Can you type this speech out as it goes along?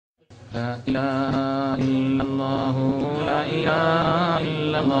لا إله إلا الله لا إله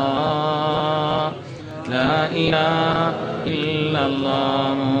إلا الله لا إله إلا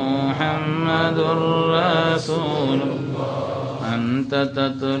الله محمد رسول الله أنت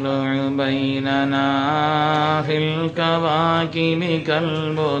تطلع بيننا في الكواكب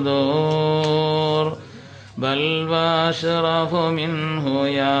كالبدور بل وأشرف منه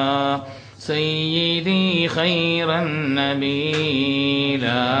يا سيدي خير النبي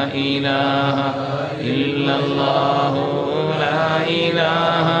لا إله إلا الله لا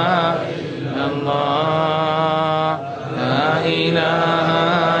إله إلا الله لا إله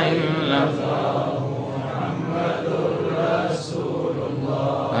إلا الله محمد رسول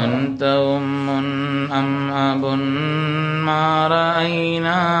الله أنت أم أم أب ما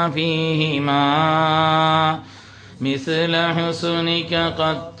رأينا فيهما مثل حسنك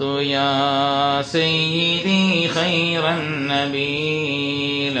قط يا سيدي خير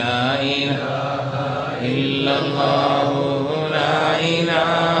النبي لا إله إلا الله لا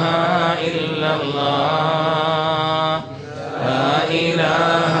إله إلا الله لا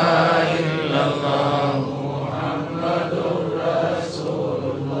إله إلا الله محمد رسول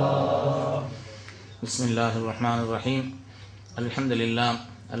الله بسم الله الرحمن الرحيم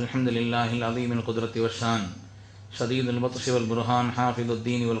الحمد لله العظيم القدرة والشان شديد البطش والبرهان حافظ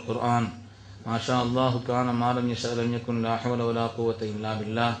الدين والقرآن ما شاء الله كان ما لم يشاء لم يكن لا حول ولا قوة إلا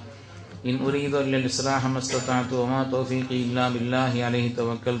بالله إن أريد إلا الإصلاح ما استطعت وما توفيقي إلا بالله عليه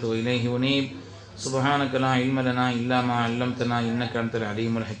توكلت وإليه أنيب سبحانك لا علم لنا إلا ما علمتنا إنك أنت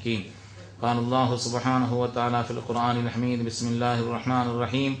العليم الحكيم قال الله سبحانه وتعالى في القرآن الحميد بسم الله الرحمن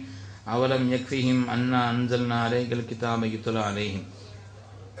الرحيم أولم يكفيهم أنا أنزلنا عليك الكتاب يتلى عليهم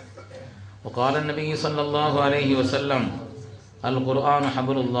وقال النبي صلى الله عليه وسلم القرآن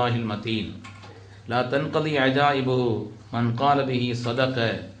حبل الله المتين لا تنقضي عجائبه من قال به صدق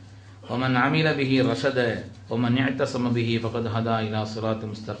ومن عمل به رشد ومن اعتصم به فقد هدى إلى صراط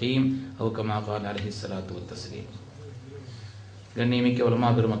مستقيم أو كما قال عليه الصلاة والتسليم கண்ணியமிக்க உலமா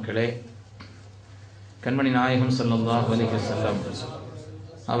பெருமக்களே, கண்மணி நாயகம் ஸல்லல்லாஹு அலைஹி வஸல்லம்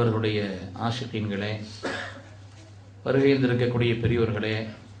அவர்களுடைய ஆஷிகீன்களே, வருகையிருந்திருக்கக்கூடிய பெரியோர்களே,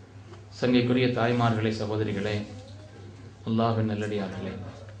 சங்கைக்குரிய தாய்மார்களே, சகோதரிகளே, அல்லாஹ்வின் நல்லடியார்களே,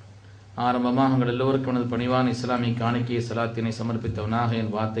 ஆரம்பமாக உங்கள் எல்லோருக்கும் எனது பணிவான இஸ்லாமிய காணிக்கைய சலாத்தினை சமர்ப்பித்தவனாக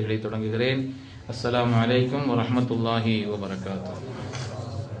என் வார்த்தைகளை தொடங்குகிறேன். அஸ்ஸலாமு அலைக்கும் வரஹ்மத்துல்லாஹி வபரகாத்துஹு.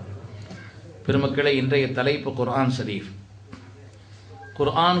 பெருமக்களே, இன்றைய தலைப்பு குர்ஆன் ஷரீஃப்.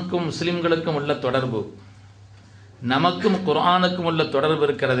 குர்ஆனுக்கும் முஸ்லிம்களுக்கும் உள்ள தொடர்பு, நமக்கும் குர்ஆனுக்கும் உள்ள தொடர்பு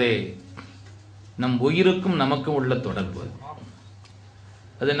இருக்கிறதே, நம் உயிருக்கும் நமக்கும் உள்ள தொடர்பு.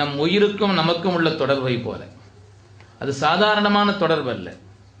 அது நம் உயிருக்கும் நமக்கும் உள்ள தொடர்பை போல, அது சாதாரணமான தொடர்பு அல்ல.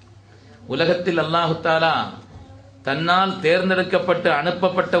 உலகத்தில் அல்லாஹு தஆலா தன்னால் தேர்ந்தெடுக்கப்பட்டு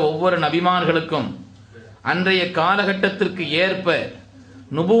அனுப்பப்பட்ட ஒவ்வொரு நபிமார்களுக்கும் அன்றைய காலகட்டத்திற்கு ஏற்ப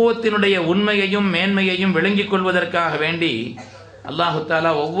நுபுவத்தினுடைய உண்மையையும் மேன்மையையும் விளங்கிக் கொள்வதற்காக வேண்டி அல்லாஹு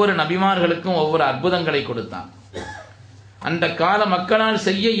தஆலா ஒவ்வொரு நபிமார்களுக்கும் ஒவ்வொரு அற்புதங்களை கொடுத்தான். அந்த கால மக்களால்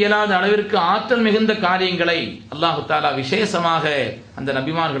செய்ய இயலாத அளவிற்கு ஆற்றல் மிகுந்த காரியங்களை அல்லாஹு தஆலா விசேஷமாக அந்த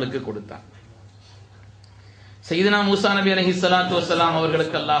நபிமார்களுக்கு கொடுத்தான். சையதுனா மூசா நபி அலைஹிஸ்ஸலாத்து வஸ்ஸலாம்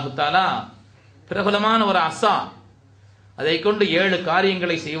அவர்களுக்கு அல்லாஹு தஆலா பிரபலமான ஒரு அஸா, அதை கொண்டு 7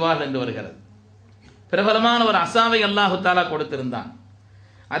 காரியங்களை செய்வார்கள் என்று வருகிறது. பிரபலமான ஒரு அஸாவை அல்லாஹு தஆலா கொடுத்திருந்தான்.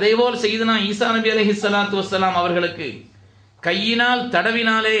 அதேபோல் சையதுனா ஈசா நபி அலைஹிஸ்ஸலாத்து வஸ்ஸலாம் அவர்களுக்கு கையினால்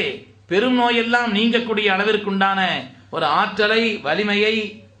தடவினாலே பெரும் நோயெல்லாம் நீங்கக்கூடிய அளவிற்குண்டான ஒரு ஆற்றலை, வலிமையை,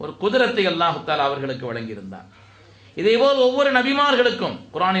 ஒரு குதிரத்தை அல்லாஹு தஆலா அவர்களுக்கு வழங்கியிருந்தார். இதேபோல் ஒவ்வொரு நபிமார்களுக்கும்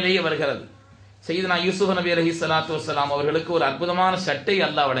குர்ஆனிலேயே வருகிறது. சையதுனா யூசுப் நபி அலைஹிஸ்ஸலாத்து வஸ்ஸலாம் அவர்களுக்கு ஒரு அற்புதமான சட்டை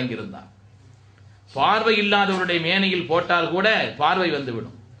அல்லாஹ் வழங்கியிருந்தார். பார்வை இல்லாதவருடைய மேனையில் போட்டால் கூட பார்வை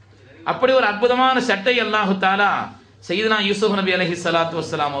வந்துவிடும். அப்படி ஒரு அற்புதமான சட்டை அல்லாஹு தஆலா சையதுனா யூசுப் நபி அலைஹிஸ்ஸலாத்து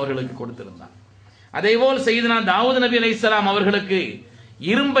வஸ்ஸலாம் அவர்களுக்கு கொடுத்திருந்தார். அதேபோல் சையதுனா தாவூத் நபி அலைஹிஸ்ஸலாம் அவர்களுக்கு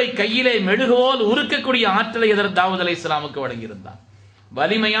இரும்பை கையிலே மெழுகுவோல் உருக்கக்கூடிய ஆற்றலை தாவூத் அலைஹிஸ்ஸலாமுக்கு வழங்கியிருந்தார்.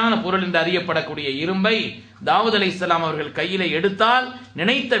 வலிமையான பொருள் என்று அறியப்படக்கூடிய இரும்பை தாவூத் அலைஹிஸ்ஸலாம் அவர்கள் கையிலே எடுத்தால்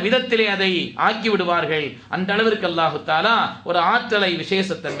நினைத்த விதத்திலே அதை ஆக்கி விடுவார்கள். அந்த அளவிற்கு அல்லாஹு தஆலா ஒரு ஆற்றலை,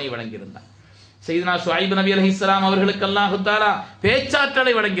 விசேஷத்தன்மை வழங்கியிருந்தார். சையதுனா ஷுஐப் நபி அலைஹிஸ்ஸலாம் அவர்களுக்கு அல்லாஹு தஆலா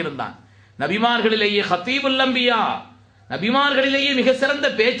பேச்சாற்றலை வழங்கியிருந்தான். நபிமார்களிலேயே ஹதீபுல் அன்பியா, நபிமார்களிலேயே மிக சிறந்த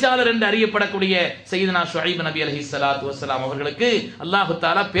பேச்சாளர் என்று அறியப்படக்கூடிய சையதுனா ஷுஐப் நபி அலைஹிஸ்ஸலாத்து வஸ்ஸலாம் அவர்களுக்கு அல்லாஹு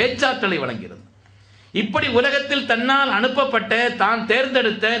தஆலா பேச்சாற்றலை வழங்கியிருந்தார். இப்படி உலகத்தில் தன்னால் அனுப்பப்பட்ட, தான்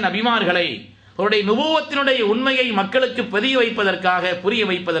தேர்ந்தெடுத்த நபிமார்களை அவருடைய நுபுவத்தினுடைய உண்மையை மக்களுக்கு புரிய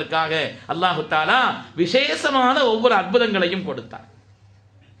வைப்பதற்காக அல்லாஹு தஆலா விசேஷமான ஒவ்வொரு அற்புதங்களையும் கொடுத்தார்.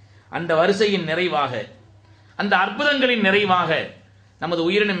 அந்த வரிசையின் நிறைவாக, அந்த அற்புதங்களின் நிறைவாக நமது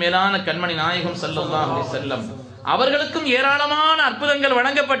உயிரினும் மேலான கண்மணி நாயகம் ஸல்லல்லாஹு அலைஹி வஸல்லம் அவர்களுக்கும் ஏராளமான அற்புதங்கள்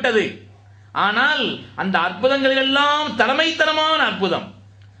வழங்கப்பட்டது. ஆனால் அந்த அற்புதங்களில் எல்லாம் தலைமைத்தனமான அற்புதம்,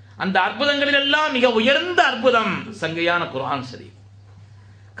 அந்த அற்புதங்களில் எல்லாம் மிக உயர்ந்த அற்புதம் சங்கையான குர்ஆன் ஷரீஃப்.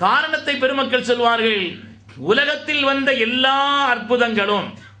 காரணத்தை பெருமக்கள் சொல்வார்கள், உலகத்தில் வந்த எல்லா அற்புதங்களும்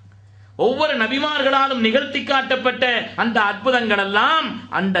ஒவ்வொரு நபிமார்களாலும் நிகழ்த்தி காட்டப்பட்ட அந்த அற்புதங்கள் எல்லாம்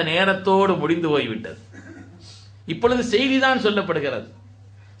அந்த நேரத்தோடு முடிந்து போய்விட்டது. இப்பொழுது செய்திதான் சொல்லப்படுகிறது,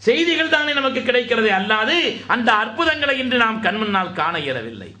 செய்திகள் தானே நமக்கு கிடைக்கிறது, அல்லாது அந்த அற்புதங்களை இன்று நாம் கண்முன்னால் காண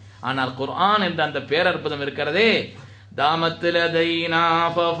இயலவில்லை. ஆனால் குர்ஆன் என்ற அந்த பேரற்புதம் இருக்கிறதே, தாமத் லதைனா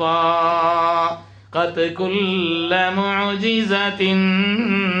ஃபஃபாகத் குல்ல முஅஜிஸத்தின்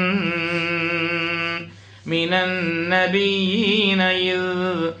மினன் நபியீன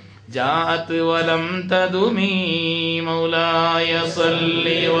இஸ் ஜாஅத் வலம் ததுமி மௌலாய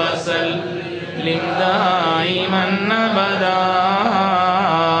ஸல்லி வஸல்லிம் தாயிமன் அபதா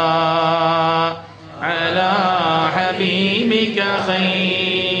அலா ஹபீபிக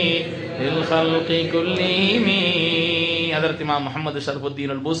கைரில் ஹல்கி குல்லிஹிம். ஹஜ்ரத் இமாம் முஹம்மது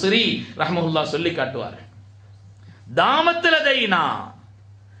ஷரஃபுத்தீன் அல்-பூஸரி ரஹ்மத்துல்லாஹ் சொல்லி காட்டுவார், தாமத் லதைனா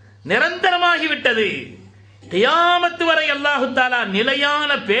நிரந்தரமாகிவிட்டது, கியாமத் வரை அல்லாஹ் தஆலா நிலையான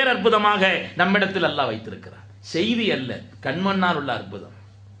பேரற்புதமாக நம்மிடத்தில் அல்லாஹ் வைத்திருக்கிறார். செய்தி அல்ல, கண்மண்ணால் உள்ள அற்புதம்.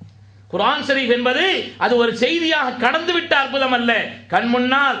 குர்ஆன் ஷரீஃப் என்பது அது ஒரு செய்தியாக கடந்து விட்ட அற்புதம் அல்ல,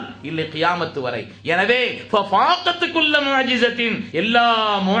 கண்முன்னால் இல்லை கியாமத் வரை. எனவே ஃபஃபாகத்துக்குள்ள முஅஜிஸத்தின் எல்லா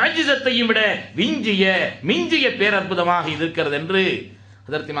முஅஜிஸத்தையும் விட மிஞ்சிய பேரற்புதமாக இருக்கிறது என்று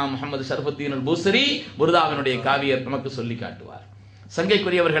ஹஜ்ரத் இமாம் முஹம்மது ஷரஃபுத்தீன் அல்-பூஸரி புர்தாவினுடைய காவியர் நமக்கு சொல்லி காட்டுவார்.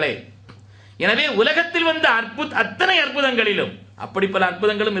 சங்கைக்குரியவர்களே, எனவே உலகத்தில் வந்த அத்தனை அற்புதங்களிலும் அப்படி பல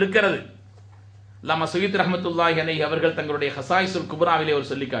அற்புதங்களும் இருக்கிறது. அல்லாமா சுயீத் ரஹ்மத்துல்லாஹி அலைஹி அவர்கள் தங்களுடைய ஹசாயிசுல் குப்ராவிலே ஒரு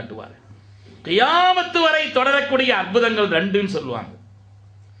சொல்லி காட்டுவார், கியாமத் வரை தொடரக்கூடிய அற்புதங்கள் ரெண்டுன்னு சொல்லுவாங்க.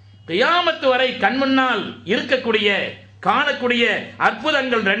 கியாமத் வரை கண்முன்னால் இருக்கக்கூடிய காணக்கூடிய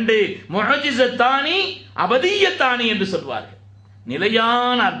அற்புதங்கள் ரெண்டு, முஅஜிஸத்தானி அபதியத்தானி என்று சொல்வார்கள்.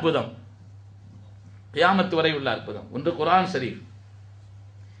 நிலையான அற்புதம், கியாமத் வரை உள்ள அற்புதம். ஒன்று குர்ஆன் ஷரீஃப்,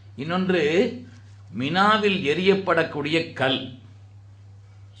 இன்னொன்று மினாவில் எரியப்படக்கூடிய கல்.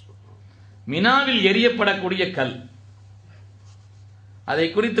 மினாவில் எரியப்படக்கூடிய கல், அதை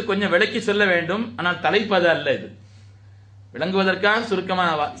குறித்து கொஞ்சம் விளக்கி சொல்ல வேண்டும். ஆனால் தலைப்பு அது அல்ல, இது விளங்குவதற்காக சுருக்கமான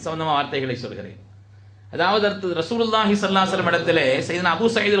சம்பந்தமான வார்த்தைகளை சொல்கிறேன். அதாவது ரசூலுல்லாஹி ஸல்லல்லாஹு அலைஹி வஸல்லம் இடத்திலே சையதுனா அபூ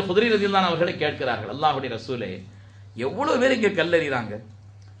சயீத் அல்-குத்ரி ரலியல்லாஹு அன்ஹு அவர்களை கேட்கிறார்கள், அல்லாஹ்வுடைய ரசூலே, எவ்வளவு பேர் இங்க கல்லறிறாங்க?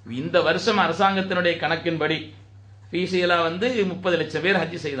 இந்த வருஷம் அரசாங்கத்தினுடைய கணக்கின்படி ஃபீஸியலா 30 லட்சம் பேர்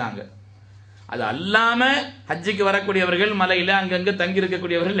ஹஜ் செய்தாங்க. அது அல்லாம ஹஜ்ஜுக்கு வரக்கூடியவர்கள் மலையில அங்கங்க தங்கி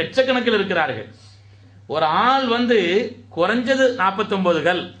இருக்கக்கூடியவர்கள் லட்சக்கணக்கில் இருக்கிறார்கள். ஒரு ஆள் குறைஞ்சது 49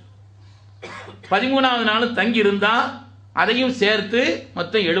 கல் 13வது நாள் தங்கி இருந்தா அதையும் சேர்த்து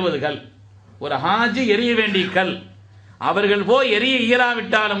மொத்தம் 70 கல். ஒரு ஹாஜி எரிய வேண்டிய கல், அவர்கள் போய் எரிய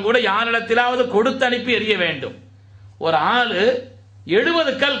இயலாவிட்டாலும் கூட யாரிடத்திலாவது கொடுத்து அனுப்பி எரிய வேண்டும். ஒரு ஆளு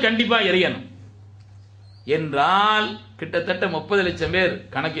 70 கல் கண்டிப்பா எரியணும் என்றால் கிட்டத்தட்ட 30 லட்சம் பேர்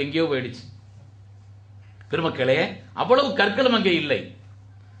கணக்கு எங்கேயோ போயிடுச்சு. பெருமக்களே, அவ்வளவு கற்களும் அங்கே இல்லை,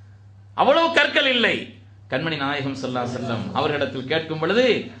 அவ்வளவு கற்கள் இல்லை. கண்மணி நாயகம் ஸல்லல்லாஹு அலைஹி வஸல்லம் அவர்களிடத்தில் கேட்கும் பொழுது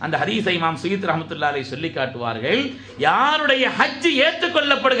அந்த ஹதீஸை இமாம் சுயீத் ரஹ்மத்துல்லாஹி அலைஹி சொல்லி காட்டுவார்கள், யாருடைய ஹஜ்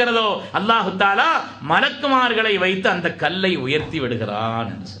ஏற்றுக்கொள்ளப்படுகிறதோ அல்லாஹ் தஆலா மலக்குமார்களை வைத்து அந்த கல்லை உயர்த்தி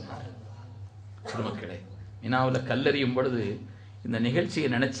விடுகிறான் என்று சொன்னார். பெருமக்களே, மினாவுல கல்லெறியும் பொழுது இந்த நிகழ்ச்சியை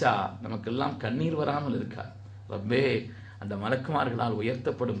நினைச்சா நமக்கெல்லாம் கண்ணீர் வராமல் இருக்கா? ரப்பே, அந்த மலக்குமார்களால்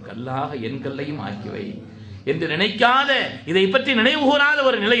உயர்த்தப்படும் கல்லாக என் கல்லையும் ஆக்கிவை என்று நினைக்காத, இதை பற்றி நினைவு கூறாத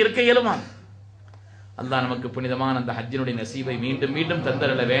ஒரு நிலை இருக்க இயலுமா? அல்லாஹ் நமக்கு புனிதமான அந்த ஹஜ்ஜினுடைய நசீபை மீண்டும் மீண்டும்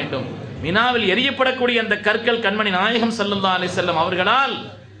தந்தரல வேண்டும். மினாவில் எரியப்படக்கூடிய அந்த கற்கள் கண்மணி நாயகம் ஸல்லல்லாஹு அலைஹி வஸல்லம் அவர்களால்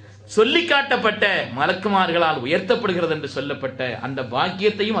சொல்லி காட்டப்பட்ட மலக்குமார்களால் உயர்த்தப்படுகிறது என்று சொல்லப்பட்ட அந்த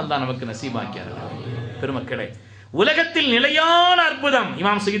பாக்கியத்தையும் அல்லாஹ் நமக்கு நசீபாக்கியார். பெருமக்களே, உலகத்தில் நிலையான அற்புதம்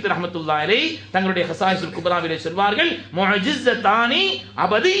இமாம் சுயீத் ரஹ்மத்துல்லாஹி அலைஹி தங்களுடைய ஹசாயிசுல் குப்ராவிலே சொல்வார்கள், முஅஜிஸத்தானி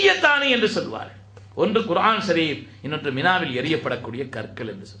அபதியத்தானி என்று சொல்வார்கள். ஒன்று குர்ஆன் ஷரீஃப், இன்னொன்று மினாவில் எரியப்படக்கூடிய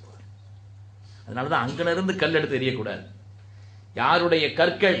கற்கள் என்று சொல்வார். அதனாலதான் அங்கிருந்து கல் எடுத்து எரியக்கூடாது. யாருடைய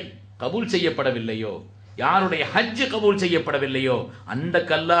கற்கள் கபூல் செய்யப்படவில்லையோ, யாருடைய ஹஜ் கபூல் செய்யப்படவில்லையோ அந்த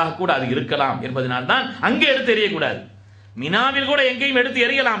கல்லாக கூட அது இருக்கலாம் என்பதனால்தான் அங்கே எடுத்து எறியக்கூடாது. மினாவில் கூட எங்கேயும் எடுத்து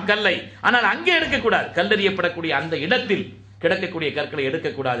எறியலாம் கல்லை, ஆனால் அங்கே எடுக்கக்கூடாது. கல்லெறியப்படக்கூடிய அந்த இடத்தில் கிடக்கக்கூடிய கற்களை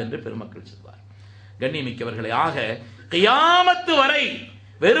எடுக்கக்கூடாது என்று பெருமக்கள் சொல்வார். கண்ணியமிக்கவர்களே, ஆக கியாமத்து வரை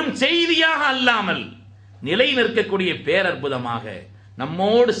வெறும் செய்தியாக அல்லாமல் நிலை நிற்கக்கூடிய பேரற்புதமாக,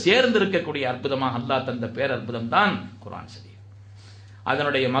 நம்மோடு சேர்ந்து இருக்கக்கூடிய அற்புதமாக அல்லாஹ் தந்த பேரற்புதம் தான் குர்ஆன் ஷரீஃப்.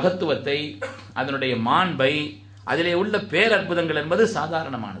 அதனுடைய மகத்துவத்தை, அதனுடைய மாண்பை, அதிலே உள்ள பேரற்புதங்கள் என்பது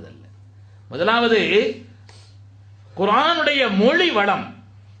சாதாரணமானதல்ல. முதலாவது குர்ஆனுடைய மொழி வளம்,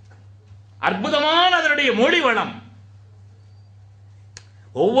 அற்புதமான அதனுடைய மொழி வளம்.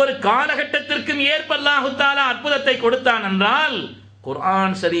 ஒவ்வொரு காலகட்டத்திற்கும் ஏற்ப அல்லாஹ் தஆலா அற்புதத்தை கொடுத்தான் என்றால்,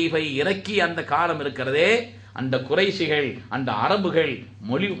 குர்ஆன் ஷரீஃபை இறக்கி அந்த காலம் இருக்கிறதே, அந்த குறைஷிகள், அந்த அரபுகள்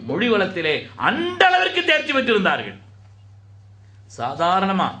மொழி வளத்திலே அந்த அளவிற்கு தேர்ச்சி பெற்றிருந்தார்கள்.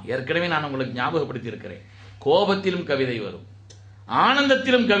 சாதாரணமா ஏற்கனவே நான் உங்களுக்கு ஞாபகப்படுத்தி இருக்கிறேன், கோபத்திலும் கவிதை வரும்,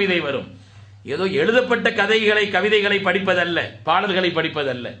 ஆனந்தத்திலும் கவிதை வரும். ஏதோ எழுதப்பட்ட கவிதைகளை படிப்பதல்ல, பாடல்களை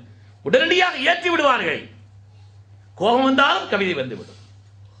படிப்பதல்ல, உடனடியாக ஏற்றி விடுவார்கள். கோபம் வந்தாலும் கவிதை வந்துவிடும்.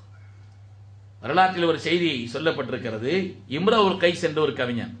 வரலாற்றில் ஒரு செய்தி சொல்லப்பட்டிருக்கிறது. இம்ரவுல் கைஸ் என்ற ஒரு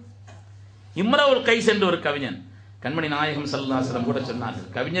கவிஞன், கண்மணி நாயகம் ஸல்லல்லாஹு அலைஹி வஸல்லம் கூட சொன்னார்கள்,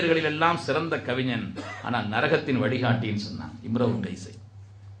 கவிஞர்களில் எல்லாம் சிறந்த கவிஞன், ஆனால் நரகத்தின் வழிகாட்டின்னு சொன்னான் இம்ரவுல் கைஸை.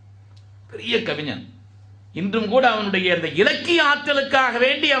 பெரிய கவிஞன். இன்றும் கூட அவனுடைய அந்த இலக்கிய ஆற்றலுக்காக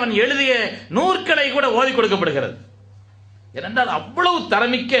வேண்டி அவன் எழுதிய நூற்களை கூட ஓதி கொடுக்கப்படுகிறது. ஏனென்றால் அவ்வளவு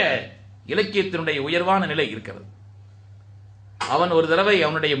தரமிக்க இலக்கியத்தினுடைய உயர்வான நிலை இருக்கிறது. அவன் ஒரு தடவை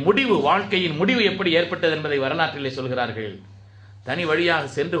அவனுடைய முடிவு, வாழ்க்கையின் முடிவு எப்படி ஏற்பட்டது என்பதை வரலாற்றிலே சொல்கிறார்கள். தனி வழியாக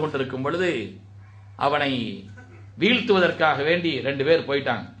சென்று கொண்டிருக்கும் பொழுது அவனை வீழ்த்துவதற்காக வேண்டி 2 பேர்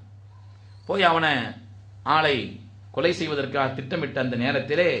போயிட்டாங்க. போய் அவனை ஆளை கொலை செய்வதற்காக திட்டமிட்ட அந்த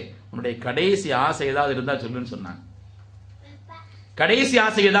நேரத்திலே, உன்னுடைய கடைசி ஆசை ஏதாவது இருந்தால் சொல்லுன்னு சொன்னான். கடைசி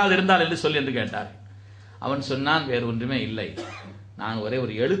ஆசை ஏதாவது இருந்தால் என்று சொல்லி என்று கேட்டார். அவன் சொன்னான், வேறு ஒன்றுமே இல்லை, நான் ஒரே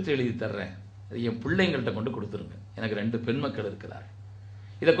ஒரு எழுத்து எழுதி தர்றேன், அது என் பிள்ளைங்கள்ட்ட கொண்டு கொடுத்துருங்க, எனக்கு 2 பெண் மக்கள் இருக்கிறார்,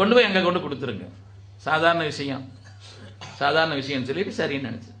 இதை கொண்டு போய் எங்க கொண்டு கொடுத்துருங்க. சாதாரண விஷயம் சொல்லிட்டு சரின்னு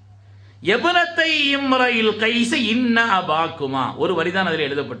நினைச்சு, எபனத்தை இம்ரயில் கைஸ் இன்ன அபாக்குமா, ஒரு வரிதான் அதில்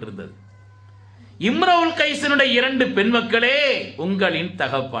எழுதப்பட்டிருந்தது. இம்ரவுல் கைஸினுடைய 2 பெண் மக்களே உங்களின்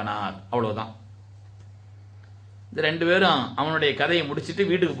தகப்பனார். அவ்வளவுதான். இந்த 2 பேரும் அவனுடைய கதையை முடிச்சிட்டு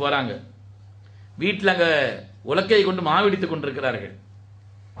வீட்டுக்கு போறாங்க. வீட்டில் அங்க உலக்கையை கொண்டு மாவிடித்துக் கொண்டிருக்கிறார்கள்.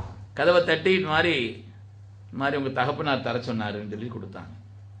 கதவை தட்டி இது மாதிரி உங்க தகப்பனார் தர சொன்னாருன்னு சொல்லி கொடுத்தாங்க.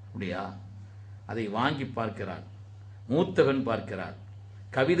 அப்படியா? அதை வாங்கி பார்க்கிறார். மூத்தவன் பார்க்கிறார்.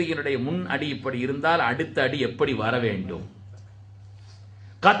 கவிதையினுடைய முன் அடி இப்படி இருந்தால் அடுத்த அடி எப்படி வர வேண்டும்?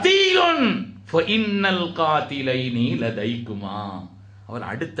 கதீலுன் ஃபஇன்னல் காதிலைனி லதைக்குமா. அவர்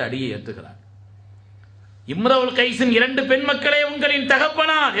அடுத்த அடியை ஏற்றுகிறார். இம்ரவுல் கைஸின் 2 பெண் மக்களே உங்களின்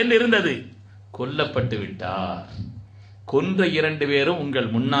தகப்பனார் என்று இருந்தது, கொல்லப்பட்டு விட்டார். கொன்ற 2 பேரும் உங்கள்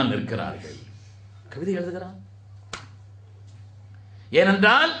முன்னால் நிற்கிறார்கள். கவிதை எழுதுகிறார்.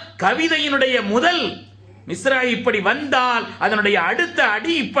 ஏனென்றால் கவிதையினுடைய முதல் மிஸ்ரா இப்படி வந்தால் அதனுடைய அடுத்த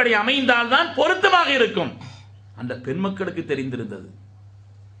அடி இப்படி அமைந்தால் தான் பொருத்தமாக இருக்கும். அந்த பெண் மக்களுக்கு தெரிந்திருந்தது.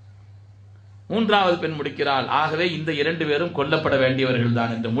 3வது பெண் முடிக்கிறாள். ஆகவே இந்த 2 பேரும் கொல்லப்பட வேண்டியவர்கள்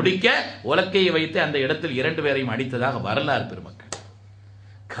தான் என்று முடிக்க, உலக்கையை வைத்து அந்த இடத்தில் 2 பேரையும் அடித்ததாக வரலாறு பெருமக்கள்.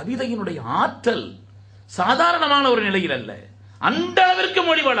 கவிதையினுடைய ஆற்றல் சாதாரணமான ஒரு நிலையில் அல்ல, அந்த அளவிற்கு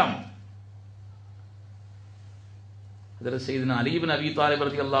மொழி வளம். செய்தினா அலி இப்னு அபீ தாலிப்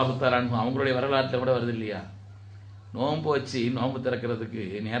ரலியல்லாஹு தஆலா அன்ஹு அவங்களுடைய வரலாற்றை விட வருது இல்லையா? நோன்பு வச்சு நோன்பு திறக்கிறதுக்கு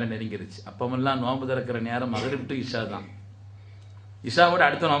நேரம் நெருங்கிருச்சு. அப்பமெல்லாம் நோன்பு திறக்கிற நேரம் மக்ரிப் டு இஷா தான். இஷாவோட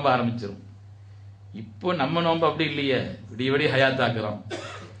அடுத்த நோன்பு ஆரம்பிச்சிடும். இப்போ நம்ம நோன்பு அப்படி இல்லையே, விடிய ஹயாத்தாக்குறோம்.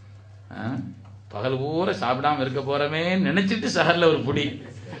 பகல் பூரா சாப்பிடாம இருக்க போறமே நினைச்சிட்டு சஹர்ல ஒரு புடி,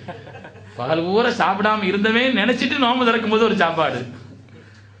 பகல் பூரா சாப்பிடாம இருந்தவே நினைச்சிட்டு நோன்பு திறக்கும் போது ஒரு சாப்பாடு,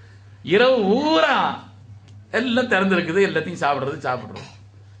 இரவு ஊரா எல்லாம் திறந்திருக்குது, எல்லாத்தையும் சாப்பிடுறோம்.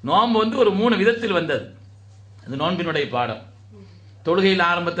 நோன்பு ஒரு 3 விதத்தில் வந்தது. அது நோன்பினுடைய பாடம். தொழுகையில்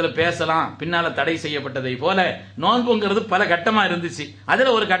ஆரம்பத்தில் பேசலாம், பின்னால தடை செய்யப்பட்டதை போல நோன்புங்கிறது பல கட்டமா இருந்துச்சு.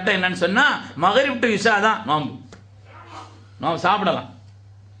 அதுல ஒரு கட்டம் என்னன்னு சொன்னா மகரிப் டு இஷா தான் நோன்பு சாப்பிடலாம்.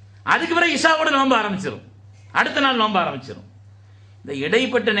 அதுக்கு பிறகு இஷாவோட நோன்பு ஆரம்பிச்சிடும், அடுத்த நாள் நோன்பு ஆரம்பிச்சிடும். இந்த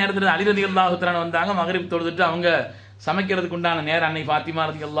இடைப்பட்ட நேரத்தில் அலி ரலியல்லாஹு தஆலா வந்தாங்க. மகரிப் தொழுதுட்டு அவங்க சமைக்கிறதுக்கு உண்டான நேரம், அன்னை ஃபாத்திமா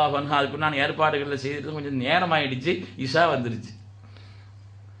ரலியல்லாஹு அன்ஹா அதுக்குண்டான ஏற்பாடுகளை செய்துட்டு கொஞ்சம் நேரம் ஆயிடுச்சு. இஷா வந்துருச்சு.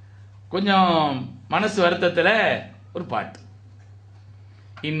 கொஞ்சம் மனசு வருத்தத்தில் ஒரு பாட்டு,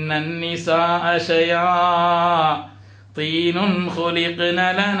 இன்னன் நிஸாஅ ஷயாத்தீனுன் குலிக்ன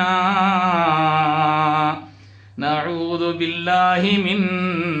லனா நஊது பில்லாஹி மின்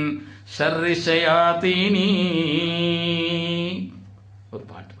ஷர்ரி ஷயாத்தீனி. ஒரு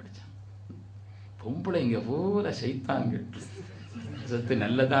பாட்டு படிச்சான். பொம்பளைங்க பூரா சைத்தான்கள், சத்து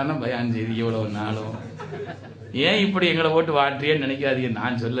நல்லதான பயான் செய்தி எவ்வளவு நாளும், ஏன் இப்படி எங்களை போட்டு வாட்டுறியன்னு நினைக்காதீங்க.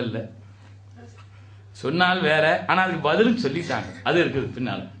 நான் சொல்லல, சொன்னால் வேற, ஆனால் அதுக்கு பதிலும் சொல்லிட்டாங்க. அது இருக்குது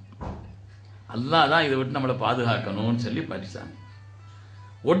பின்னால். அல்லாஹ் தான் இதை விட்டு நம்மளை பாதுகாக்கணும்னு சொல்லி படிச்சாங்க.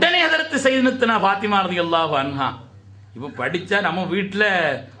 உடனே அதற்கு செய்தினா ஃபாத்திமா ரலியல்லாஹு அன்ஹா. இப்போ படிச்சா நம்ம வீட்டில்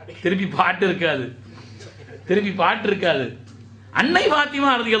திருப்பி பாட்டு இருக்காது. திருப்பி பாட்டு இருக்காது. அன்னை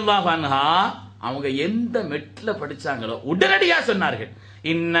ஃபாத்திமா ரலியல்லாஹு அன்ஹா அவங்க எந்த மெட்ல படிச்சாங்களோ உடனடியா சொன்னார்கள்,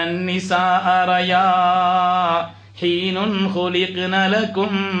 இன்னன் நிசா அரயா ஹீனுன் ஹுலிக்ன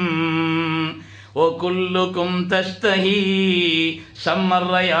லகும் வ குல்லுகும் தஷ்தஹி ஷம்மர்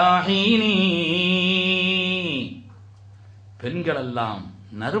ரயாஹீனி. பெண்கள் எல்லாம்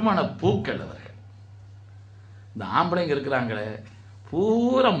நறுமண பூக்கள் அவர்கள். இந்த ஆம்பளைங்க இருக்கிறாங்களே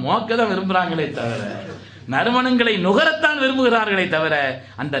பூரா மோக்கதான் விரும்புறாங்களே தவிர நறுமணங்களை நுகரத்தான் விரும்புகிறார்களே தவிர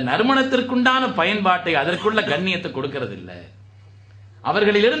அந்த நறுமணத்திற்குண்டான பயன்பாட்டை அதற்குள்ள கண்ணியத்தை கொடுக்கிறது இல்லை.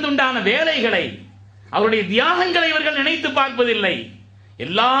 அவர்களிலிருந்து உண்டான வேலைகளை அவருடைய தியாகங்களை இவர்கள் நினைத்து பார்ப்பதில்லை.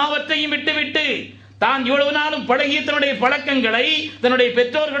 எல்லாவற்றையும் விட்டுவிட்டு தான் இவ்வளவு நாளும் பழகிய தன்னுடைய பழக்கங்களை, தன்னுடைய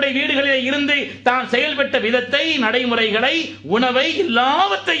பெற்றோர்களுடைய வீடுகளில் இருந்து தான் செயல்பட்ட விதத்தை, நடைமுறைகளை, உணவை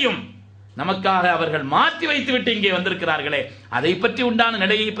எல்லாவற்றையும் நமக்காக அவர்கள் மாற்றி வைத்துவிட்டு இங்கே வந்திருக்கிறார்களே, அதை பற்றி உண்டான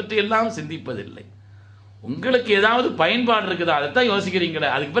நிலையை பற்றி எல்லாம் சிந்திப்பதில்லை. உங்களுக்கு ஏதாவது பயன்பாடு இருக்குதா அதைத்தான் யோசிக்கிறீங்களே,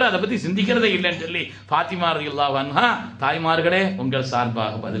 அதுக்கு பிறகு அதை பத்தி சிந்திக்கிறதே இல்லைன்னு சொல்லி ஃபாத்திமா ரலியல்லாஹு அன்ஹா தாய்மார்களே உங்கள்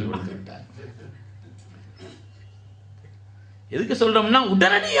சார்பாக பதில் கொடுத்து விட்டார். எதுக்கு சொல்றோம்னா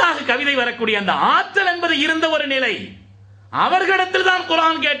உடனடியாக கவிதை வரக்கூடிய அந்த ஆற்றல் என்பது இருந்த ஒரு நிலை. அவர்களிடத்தில் தான்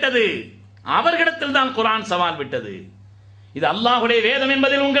குர்ஆன் கேட்டது, அவர்களிடத்தில் தான் குர்ஆன் சவால் விட்டது. இது அல்லாஹ்வுடைய வேதம்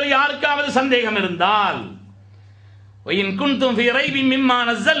என்பதில் உங்களுக்கு யாருக்காவது சந்தேகம் இருந்தால், وَإِن كُنتُمْ فِي رَيْبٍ مِّمَّا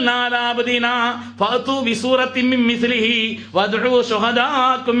نَزَّلْنَا عَلَى عَبْدِنَا فَأْتُوا بِسُورَةٍ مِّن مِّثْلِهِ وَادْعُوا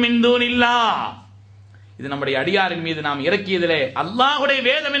شُهَدَاءَكُم مِّن دُونِ اللَّهِ. இது நம்முடைய அடியாரின் மீது நாம் இறக்கியதிலே அல்லாஹ்வுடைய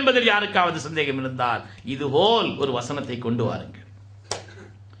வேதம் என்பதில் யாருக்காவது சந்தேகம் இருந்தால் இதுபோல் ஒரு வசனத்தை கொண்டு வாருங்கள்.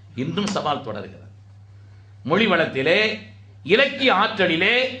 இன்றும் சவால் தொடர்கிறது. மொழி வளத்திலே, இலக்கிய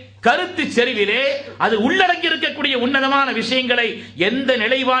ஆற்றலிலே, கருத்து செறிவிலே அது உள்ளடங்கி இருக்கக்கூடிய உன்னதமான விஷயங்களை எந்த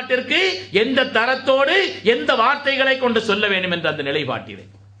நிலைப்பாட்டிற்கு, எந்த தரத்தோடு, எந்த வார்த்தைகளை கொண்டு சொல்ல வேண்டும் என்ற அந்த நிலைப்பாட்டிலே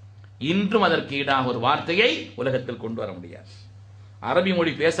இன்றும் அதற்கு ஈடாக ஒரு வார்த்தையை உலகத்தில் கொண்டு வர முடியாது. அரபி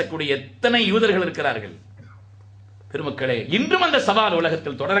மொழி பேசக்கூடிய எத்தனை யூதர்கள் இருக்கிறார்கள் பெருமக்களே, இன்றும் அந்த சவால்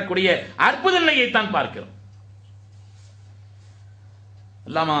உலகத்தில் தொடரக்கூடிய அற்புத நிலையைத்தான் பார்க்கிறோம்.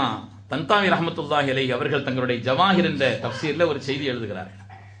 அல்லாமா தன்தாவி ரஹ்மத்துல்லாஹி அலைஹி அவர்கள் தங்களுடைய ஜவாஹிர் என்ற தஃப்சீர்ல ஒரு செய்தி எழுதுகிறார்கள்.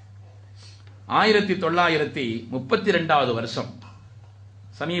 1932 வருஷம்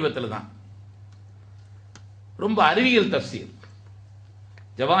சமீபத்தில் தான் ரொம்ப அறிவியல் தஃப்சீர்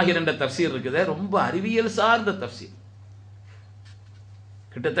ஜவாஹிர் என்ற தஃப்சீர் இருக்குது, ரொம்ப அறிவியல் சார்ந்த தஃப்சீர்,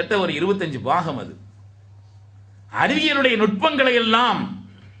 கிட்டத்தட்ட ஒரு 25 பாகம். அது அறிவியலுடைய நுட்பங்களை எல்லாம்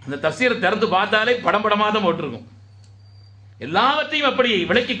அந்த தஃப்சீரை திறந்து பார்த்தாலே படம் படமாக தான் போட்டிருக்கும். எல்லாவற்றையும் அப்படி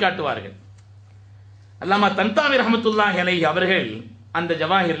விளக்கி காட்டுவார்கள். அல்லாமா தன்தாவி ரஹ்மத்துல்லாஹி அலைஹி அவர்கள் அந்த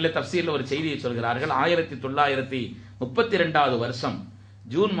ஜவாஹிரில் தஃப்சீரில் ஒரு செய்தியை சொல்கிறார்கள். 1932 வருஷம்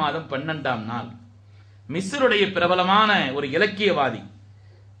ஜூன் மாதம் 12ஆம் நாள் மிஸ்ருடைய பிரபலமான ஒரு இலக்கியவாதி,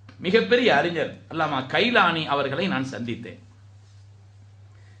 மிகப்பெரிய அறிஞர் அல்லாமா கைலானி அவர்களை நான் சந்தித்தேன்.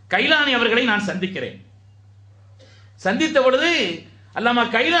 கைலானி அவர்களை நான் சந்திக்கிறேன். சந்தித்த பொழுது அல்லாமா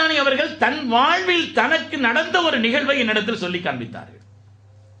கைலானி அவர்கள் தன் வாழ்வில் தனக்கு நடந்த ஒரு நிகழ்வை என்னிடத்தில் சொல்லி காண்பித்தார்கள்.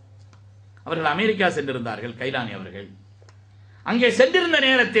 அவர்கள் அமெரிக்கா சென்றிருந்தார்கள். கைலானி அவர்கள் அங்கே சென்றிருந்த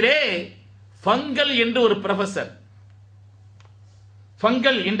நேரத்திலே ஃபங்கல் என்று ஒரு ப்ரொஃபசர்,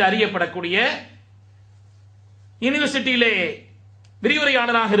 ஃபங்கல் என்று அறியப்படக்கூடிய யூனிவர்சிட்டியிலே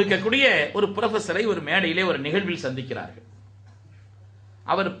விரிவுரையாளராக இருக்கக்கூடிய ஒரு ப்ரொஃபசரை ஒரு மேடையிலே ஒரு நிகழ்வில் சந்திக்கிறார்கள்.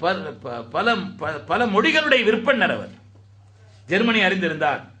 அவர் பல மொழிகளுடைய விற்பனர். அவர் ஜெர்மனி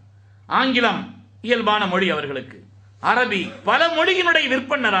அறிந்திருந்தார், ஆங்கிலம் இயல்பான மொழி அவர்களுக்கு, அரபி, பல மொழியினுடைய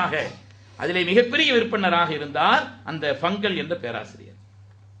விற்பனராக, அதிலே மிகப்பெரிய விற்பனராக இருந்தார் அந்த ஃபங்கல் என்ற பேராசிரியர்.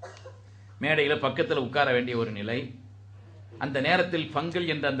 மேடையில் பக்கத்தில் உட்கார வேண்டிய ஒரு நிலை. அந்த நேரத்தில் ஃபங்கல்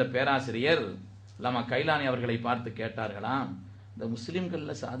என்ற அந்த பேராசிரியர் அல்லாமா கைலானி அவர்களை பார்த்து கேட்டார்களாம், இந்த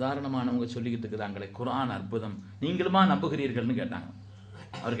முஸ்லிம்கள்ல சாதாரணமானவங்க சொல்லிக்கிட்டு இருக்கிறாங்களே குர்ஆன் அற்புதம், நீங்களுமா நம்புகிறீர்கள்னு கேட்டாங்க.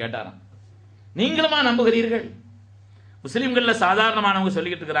 அவர் கேட்டாராம், நீங்களுமா நம்புகிறீர்கள்? முஸ்லிம்கள்ல சாதாரணமானவங்க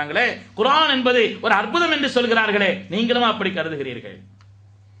சொல்லிக்கிட்டு இருக்கிறாங்களே குர்ஆன் என்பது ஒரு அற்புதம் என்று சொல்கிறார்களே, நீங்களுமா அப்படி கருதுகிறீர்கள்?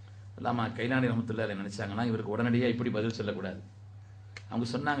 அல்லாமா கைலானி ரஹ்மத்துல்லாஹி அலைஹி நினைச்சாங்கன்னா இவருக்கு உடனடியாக இப்படி பதில் சொல்லக்கூடாது. அவங்க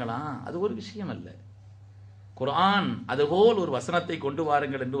சொன்னாங்களாம், அது ஒரு விஷயம் அல்ல, குர்ஆன் அதுபோல் ஒரு வசனத்தை கொண்டு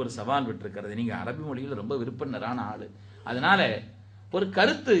வாருங்கள் என்று ஒரு சவால் விட்டிருக்கிறது. நீங்க அரபி மொழியில் ரொம்ப விருப்பனரான ஆளு, அதனால ஒரு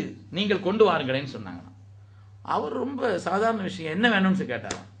கருத்து நீங்கள் கொண்டு வாருங்களேன்னு சொன்னாங்களாம். அவர் ரொம்ப சாதாரண விஷயம், என்ன வேணும்னு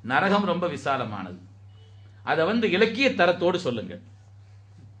கேட்டாராம். நரகம் ரொம்ப விசாலமானது, அதை இலக்கிய தரத்தோடு சொல்லுங்கள்.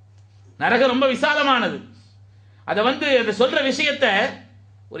 நரகம் ரொம்ப விசாலமானது, அதை அதை சொல்ற விஷயத்தை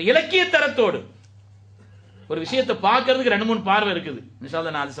ஒரு இலக்கிய தரத்தோடு, ஒரு விஷயத்தை பார்க்கறதுக்கு 2-3 பார்வை இருக்குது. இன்ஷா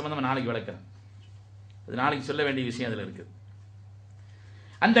அல்லாஹ் நான் அது சம்பந்தமா நாளைக்கு விளக்குறேன். அது நாளைக்கு சொல்ல வேண்டிய விஷயம் அதுல இருக்குது.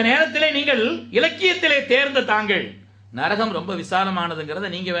 அந்த நேரத்திலே நீங்கள் இலக்கியத்திலே தேர்ந்த தாங்கள் நரகம் ரொம்ப விசாலமானதுங்கிறத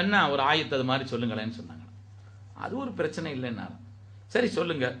நீங்க வேணா ஒரு ஆயத்து அது மாதிரி சொல்லுங்களேன்னு சொன்னாங்க. அது ஒரு பிரச்சனை இல்லைன்னா சரி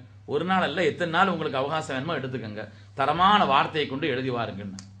சொல்லுங்க, ஒரு நாள் அல்ல எத்தனை நாள் உங்களுக்கு அவகாசம் வேணுமோ எடுத்துக்கங்க, தரமான வார்த்தையை கொண்டு எழுதி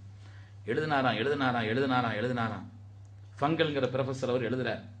வாருங்கன்னு எழுதினாராம். ஃபங்கல்ங்கிற ப்ரொஃபஸர் அவர்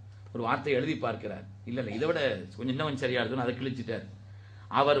எழுதுறார், ஒரு வார்த்தையை எழுதி பார்க்கிறார். இல்லை இதை விட இன்னும் சரியா இருக்குன்னு அதை கிழிச்சிட்டார்.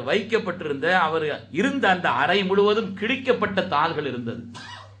 அவர் வைக்கப்பட்டிருந்த அவர் இருந்த அந்த அறை முழுவதும் கிழிக்கப்பட்ட தாள்கள் இருந்தது.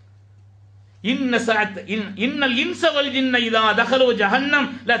 இன்னல் இன்ஸ வல் ஜின்ன இதா தகலு ஜஹன்னம்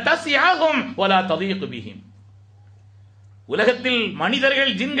லா தஸ்யஹும் வலா ததீகு பிஹிம். உலகத்தில்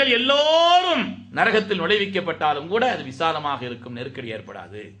மனிதர்கள் ஜின்கள் எல்லோரும் நரகத்தில் நுழைவிக்கப்பட்டாலும் கூட அது விசாலமாக இருக்கும், நெருக்கடி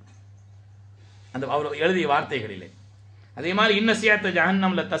ஏற்படாது. அந்த அவர் எழுதிய வார்த்தைகளிலே அதே மாதிரி இன்ன சியத்த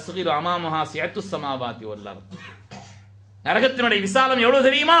ஜஹன்னம் ல தஸ்கிரு அமாமஹா சியத்து ஸமாவாதி வல் அர்த். நரகத்தினுடைய விசாலம் எவ்வளவு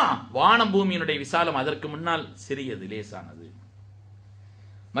தெரியுமா? வானம் பூமியினுடைய விசாலம் அதற்கு முன்னால் சிறியது, லேசானது.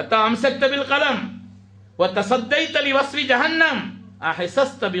 மத்தா அம்சக்த பில் கலம் வ தஸத்தைத லி வஸ்வி ஜஹன்னம்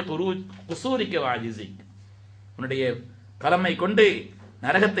அஹஸஸ்த பி குசூரிக வ அஜிஸிக். உன்னுடைய கலமை கொண்டு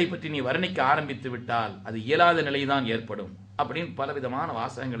நரகத்தை பற்றி நீ வர்ணிக்க ஆரம்பித்து விட்டால் அது இயலாத நிலைதான் ஏற்படும் அப்படின்னு பலவிதமான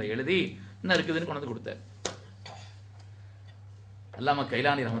வாசகங்களை எழுதி என்ன இருக்குதுன்னு கொண்டு வந்து கொடுத்தார். அல்லாம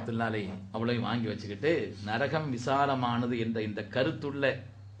கைலானி ரஹ்மத்துல்லாஹி அவ்வளவு வாங்கி வச்சுக்கிட்டு நரகம் விசாலமானது என்ற இந்த கருத்துள்ள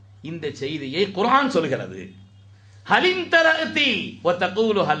இந்த செய்தியை குர்ஆன் சொல்கிறது. ஹலின் தரதி வ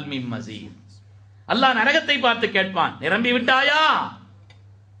தகூலு ஹல் மின் மஸீத். அல்லாஹ் நரகத்தை பார்த்து கேட்பான், நிரம்பி விட்டாயா?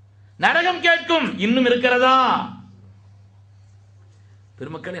 நரகம் கேட்கும், இன்னும் இருக்கிறதா?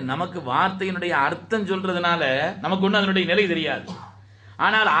 பெருமக்களே, நமக்கு வார்த்தையினுடைய அர்த்தம் சொல்றதுனால நமக்கு ஒன்றும் அதனுடைய நிலை தெரியாது.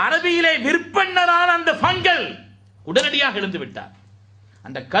 ஆனால் அரபியிலே விற்பன்னரான அந்த ஃபங்கல் உடனடியாக எழுந்து விட்டார்.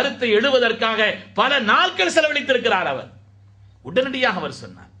 அந்த கருத்தை எழுவதற்காக பல நாட்கள் செலவழித்திருக்கிறார் அவர். உடனடியாக அவர்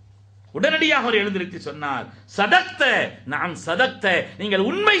சொன்னார், உடனடியாக அவர் எழுந்திருத்தி சொன்னார், சதக்த, நான் சதக்த, நீங்கள்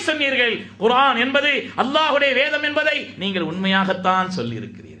உண்மை சொன்னீர்கள். குர்ஆன் என்பது அல்லாஹ்வுடைய வேதம் என்பதை நீங்கள் உண்மையாகத்தான் சொல்லி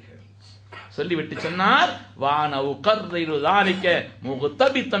இருக்கிறீர்கள். சொல்லிவிட்டு சொன்னார், வான உகர்ரிரு ذلك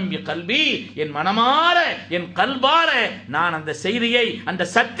முகதபிதா பிகல்பி, என் மனமார என் கல்பார நான் அந்த செய்தியை, அந்த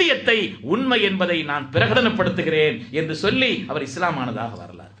சத்தியத்தை, உண்மை என்பதை நான் பிரகடனப்படுத்துகிறேன் என்று சொல்லி அவர் இஸ்லாமானதாக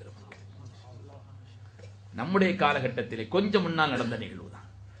வரலாறு. நம்முடைய காலகட்டத்திலே கொஞ்சம் முன்னால் நடந்த நிகழ்வுதான்.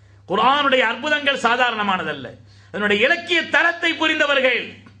 குர்ஆனுடைய அற்புதங்கள் சாதாரணமானதல்ல. அதனுடைய இலக்கிய தரத்தை புரிந்தவர்கள்,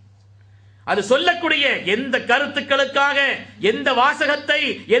 அது சொல்லக்கூடிய எந்த கருத்துக்களுக்காக எந்த வாசகத்தை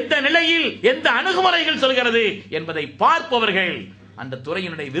எந்த நிலையில் எந்த அணுகுமுறைகள் சொல்கிறது என்பதை பார்ப்பவர்கள், அந்த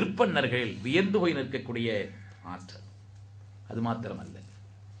துறையினுடைய விற்பன்னர்கள் வியந்து போய் நிற்கக்கூடிய ஆற்றல். அது மாத்திரமல்ல,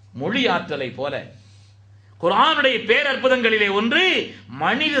 மொழி ஆற்றலை போல குர்ஆனுடைய பேரற்புதங்களிலே ஒன்று,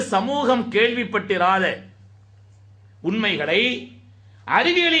 மனித சமூகம் கேள்விப்பட்டிராத உண்மைகளை,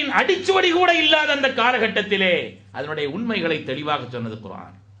 அறிவியலின் அடிச்சுவடி கூட இல்லாத அந்த காலகட்டத்திலே அதனுடைய உண்மைகளை தெளிவாக சொன்னது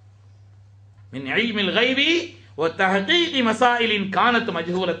குர்ஆன். மின் இல்மில் கைபி வ தஹ்கீகி மசாயிலின் கானத்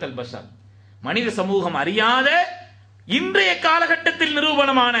மஜ்ஹூலத்தல் பஷர். மனித சமூகம் அறியாத இன்றைய காலகட்டத்தில்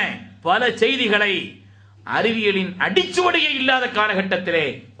நிரூபணமான பல செய்திகளை அறிவியலின் அடிச்சுவடியே இல்லாத காலகட்டத்திலே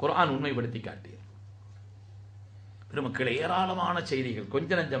குர்ஆன் உண்மைப்படுத்தி காட்டியது. பெருமக்களே, ஏராளமான செய்திகள், கொஞ்ச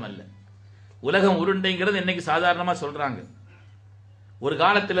நஞ்சம் அல்ல. உலகம் உருண்டைங்கிறது இன்னைக்கு சாதாரணமா சொல்றாங்க. ஒரு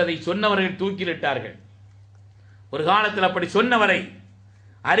காலத்தில் அதை சொன்னவர்கள் தூக்கிலிட்டார்கள். ஒரு காலத்தில் அப்படி சொன்னவரை,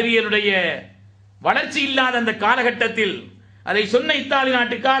 அறிவியலுடைய வளர்ச்சி இல்லாத அந்த காலகட்டத்தில் அதை சொன்ன இத்தாலி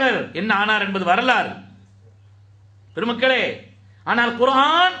நாட்டுக்காரர் என்ன ஆனார் என்பது வரலாறு. பெருமக்களே, ஆனால்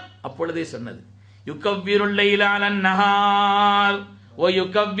குர்ஆன் அப்பொழுதே சொன்னது, யுகவ்விருல் லைல அலன் நஹார் வ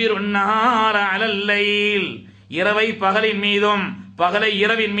யுகவ்விருன் நஹார அலல் லைல். இரவை பகலின் மீதும் பகலை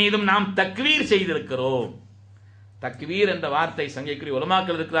இரவின் மீதும் நாம் தக்வீர் செய்திருக்கிறோம். தக்வீர் என்ற வார்த்தை சங்கைக்குரிய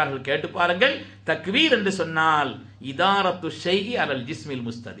உலமாக்கள் இருக்கிறார்கள், கேட்டு பாருங்கள். தக்வீர் என்று சொன்னால் இதாரத்து ஷைஇ அலல் ஜிஸ்மில்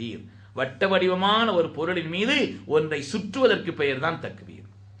முஸ்ததீர், வட்ட வடிவமான ஒரு பொருளின் மீது ஒன்றை சுற்றுவதற்கு பெயர் தான் தக்வீர்.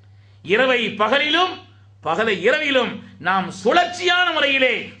 இரவை பகலிலும் பகலை இரவிலும் நாம் சுழற்சியான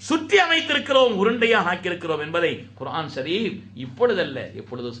முறையிலே சுற்றி அமைத்திருக்கிறோம், உருண்டையாக ஆக்கியிருக்கிறோம் என்பதை குர்ஆன் ஷரீஃப் இப்பொழுதல்ல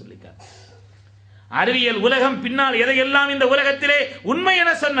எப்பொழுதோ சொல்லிக்கார். அறிவியல் உலகம் பின்னால் எதையெல்லாம் இந்த உலகத்திலே உண்மை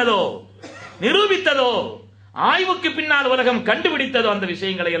என சொன்னதோ, நிரூபித்ததோ, ஆய்வுக்கு பின்னால் உலகம் கண்டுபிடித்ததோ, அந்த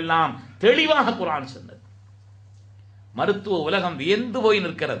விஷயங்களை எல்லாம் தெளிவாக குர்ஆன் சொன்னது. மருத்துவ உலகம் வியந்து போய்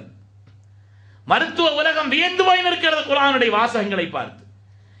நிற்கிறது. மருத்துவ உலகம் வியந்து போய் நிற்கிறது குர்ஆனுடைய வாசகங்களை பார்த்து.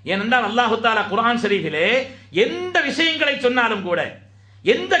 ஏனென்றால் அல்லாஹ் தஆலா குர்ஆன் ஷரீஃபிலே எந்த விஷயங்களை சொன்னாலும் கூட,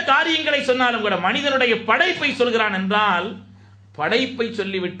 எந்த காரியங்களை சொன்னாலும் கூட மனிதனுடைய படைப்பை சொல்கிறான் என்றால், படைப்பை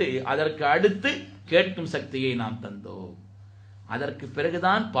சொல்லிவிட்டு அதற்கு அடுத்து கேட்கும் சக்தியை நாம் தந்தோம், அதற்கு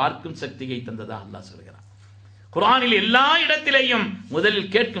பிறகுதான் பார்க்கும் சக்தியை தந்ததாக அல்லாஹ் சொல்கிறான். குர்ஆனில் எல்லா இடத்திலேயும்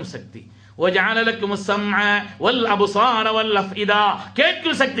முதலில் கேட்கும் சக்தி, وَجَعَلَ لَكُمُ السَّمْعَ وَالْأَبْصَارَ وَالْأَفْئِدَةَ,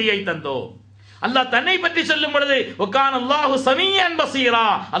 கேட்கும் சக்தியை தந்தோம். அல்லாஹ் தன்னை பற்றி சொல்லும் பொழுது வகான அல்லாஹு சமீஅன் பஸீரா,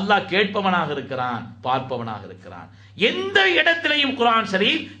 அல்லாஹ் கேட்பவனாக இருக்கிறான், பார்ப்பவனாக இருக்கிறான். எந்த இடத்திலேயும் குர்ஆன்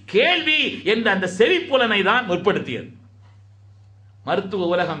ஷரீஃப் கேள்வி என்ற அந்த செவிப்புலனை தான் முற்படுத்தியது. மருத்துவ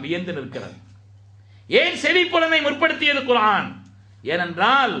உலகம் வியந்து நிற்கிறது. ஏன் செவிப்புலனை முற்படுத்தியது குர்ஆன்?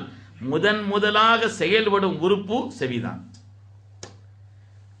 ஏனென்றால் முதலாக செயல்படும் உறுப்பு செவிதான்.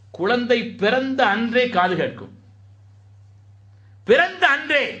 குழந்தை பிறந்த அன்றே காது கேட்கும். பிறந்த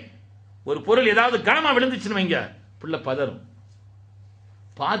அன்றே ஒரு பொருள் ஏதாவது கனமா விழுந்துச்சுன்னு வைங்க, பிள்ளை பதறும்.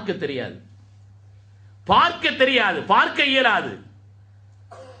 பார்க்க தெரியாது, பார்க்க இயலாது.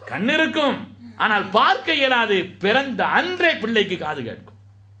 கண் இருக்கும், ஆனால் பார்க்க இயலாது. பிறந்த அன்றே பிள்ளைக்கு காது கேட்கும்.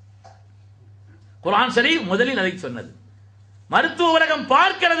 குர்ஆன் ஷரீஃப் முதலில் அதை சொன்னது. மருத்துவ உலகம்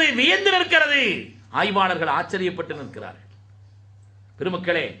பார்க்கிறது, வியந்து நிற்கிறது. ஆய்வாளர்கள் ஆச்சரியப்பட்டு நிற்கிறார்கள்.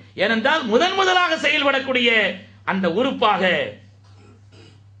 பெருமக்களே, ஏனென்றால் முதலாக செயல்படக்கூடிய அந்த உறுப்பாக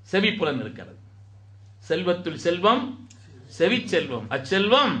செவிப்புலன் இருக்கிறது. செல்வத்துள் செல்வம் செவி செல்வம்,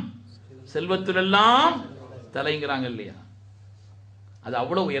 அச்செல்வம் செல்வத்துள் எல்லாம் தலைங்கிறாங்க இல்லையா? அது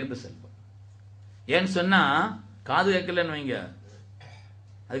அவ்வளவு உயர்ந்த செல்வம். ஏன்னு சொன்னா காது கேட்கலன்னு வைங்க,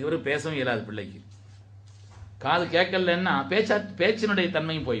 அதுக்கு பிறகு பேசவும் இயலாது. பிள்ளைக்கு காது கேட்கலன்னா பேச்சினுடைய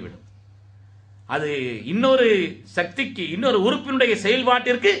தன்மையும் போய்விடும். அது இன்னொரு சக்திக்கு, இன்னொரு உறுப்பினுடைய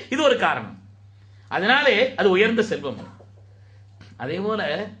செயல்பாட்டிற்கு இது ஒரு காரணம். அதனாலே அது உயர்ந்த செல்வம். அதே போல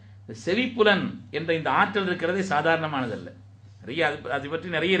செவிப்புலன் என்ற இந்த ஆற்றல் இருக்கிறதே சாதாரணமானதல்ல. நிறைய அதை பற்றி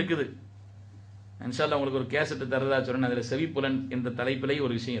நிறைய இருக்குது. இன்ஷா அல்லாஹ் உங்களுக்கு ஒரு கேசட் தரதா சொன்னேன். அதில் செவிப்புலன் என்ற தலைப்பிலேயே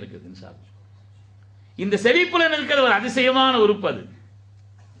ஒரு விஷயம் இருக்குது. இன்ஷா அல்லாஹ் இந்த செவிப்புலன் இருக்கிற ஒரு அதிசயமான உறுப்பு. அது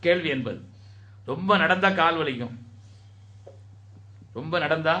கேள்வி என்பது ரொம்ப நடந்தா கால் வலிக்கும், ரொம்ப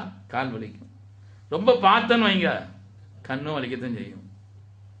நடந்தா கால் வலிக்கும். ரொம்ப பார்த்தன்னு வைங்க கண்ணும் வலிக்கத்தான் செய்யும்.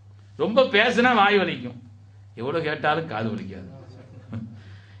 ரொம்ப பேசினா வாய் வலிக்கும். எவ்வளவு கேட்டாலும் காது வலிக்காது,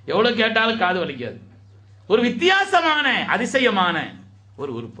 எவ்வளவு கேட்டாலும் காது வலிக்காது. ஒரு வித்தியாசமான அதிசயமான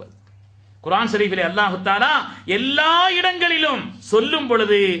ஒரு உறுப்பு. குர்ஆன் ஷரீஃபிலே அல்லாஹ் தஆலா எல்லா இடங்களிலும் சொல்லும்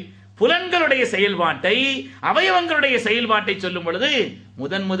பொழுது புலன்களுடைய செயல்பாட்டை, அவயவங்களுடைய செயல்பாட்டை சொல்லும் பொழுது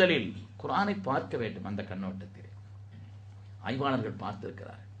முதலில் குர்ஆனை பார்க்க வேண்டும். அந்த கண்ணோட்டத்தில் ஆய்வாளர்கள்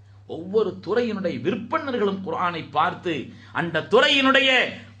பார்த்திருக்கிறார்கள். ஒவ்வொரு துறையினுடைய விற்பனர்களும் குர்ஆனை பார்த்து அந்த துறையினுடைய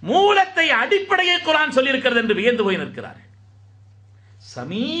மூலத்தை, அடிப்படையை குர்ஆன் சொல்லியிருக்கிறது என்று வியந்து போய் நிற்கிறார்கள்.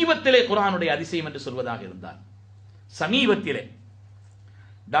 சமீபத்திலே குர்ஆனுடைய அதிசயம் என்று சொல்வதாக இருந்தால், சமீபத்திலே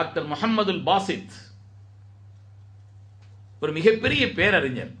டாக்டர் முஹம்மதுல் பாசித் ஒரு மிகப்பெரிய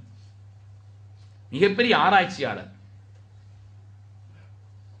பேரறிஞர், மிகப்பெரிய ஆராய்ச்சியாளர்.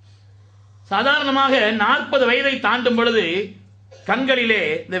 சாதாரணமாக 40 வயதை தாண்டும் பொழுது கண்களிலே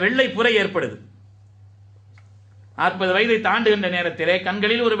இந்த வெள்ளை புரை ஏற்படுது. 40 வயதை தாண்டுகின்ற நேரத்திலே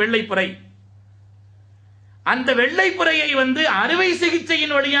கண்களில் ஒரு வெள்ளை புரை. அந்த வெள்ளை புரையை அறுவை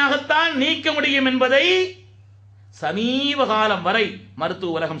சிகிச்சையின் வழியாகத்தான் நீக்க முடியும் என்பதை சமீப காலம் வரை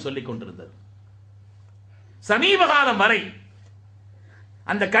மருத்துவ உலகம் சொல்லிக் கொண்டிருந்தது. சமீப காலம் வரை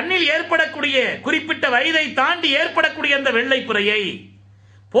அந்த கண்ணில் ஏற்படக்கூடிய, குறிப்பிட்ட வயதை தாண்டி ஏற்படக்கூடிய அந்த வெள்ளை புரையை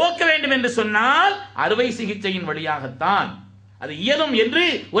போக்க வேண்டும் என்று சொன்னால் அறுவை சிகிச்சையின் வழியாகத்தான் அது இயலும் என்று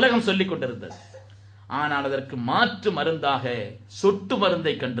உலகம் சொல்லிக் கொண்டிருந்தது. ஆனால் அதற்கு மாற்று மருந்தாக சொட்டு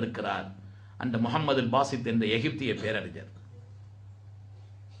மருந்தை கண்டிருக்கிறார் அந்த முஹம்மதுல் பாசித் என்ற எகிப்திய பேரறிஞர்.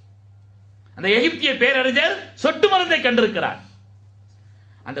 அந்த எகிப்திய பேரறிஞர் சொட்டு மருந்தை கண்டிருக்கிறார்.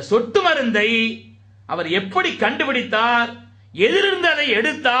 அந்த சொட்டு மருந்தை அவர் எப்படி கண்டுபிடித்தார், எதிலிருந்து அதை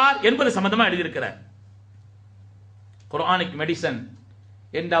எடுத்தார் என்பது சம்பந்தமா எழுதியிருக்கிறார். குர்ஆனிக் மெடிசன்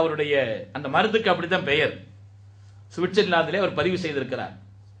என்ற அவருடைய அந்த மருந்துக்கு அப்படித்தான் பெயர். சுவிட்சர்லாந்திலே அவர் பதிவு செய்திருக்கிறார்.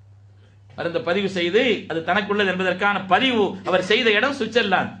 மருந்தை பதிவு செய்து அது தனக்குள்ளது என்பதற்கான பதிவு அவர் செய்த இடம்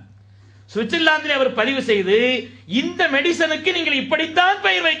சுவிட்சர்லாந்து. சுவிட்சர்லாந்திலே அவர் பதிவு செய்து இந்த மெடிசனுக்கு நீங்கள் இப்படித்தான்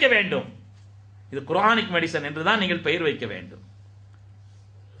பெயர் வைக்க வேண்டும், இது குர்ஆனிக் மெடிசன் என்றுதான் நீங்கள் பெயர் வைக்க வேண்டும்.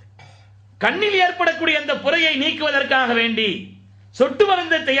 கண்ணில் ஏற்படக்கூடிய அந்த புரையை நீக்குவதற்காக வேண்டி சொட்டு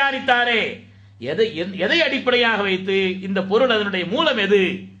மருந்தை தயாரித்தாரே, எதை அடிப்படையாக வைத்து இந்த பொருள், அதனுடைய மூலம் எது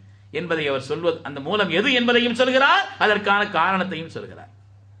என்பதை அவர் சொல்வது, அந்த மூலம் எது என்பதையும் சொல்கிறார், அதற்கான காரணத்தையும் சொல்கிறார்.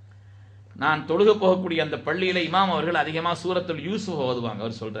 நான் தொழுக போகக்கூடிய அந்த பள்ளியில இமாம் அவர்கள் அதிகமாக சூரத்துல் யூசுப் ஓதுவாங்க.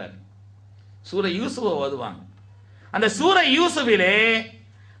 அவர் சொல்றார், சூர யூசுப் ஓதுவாங்க. அந்த சூர யூசுஃபிலே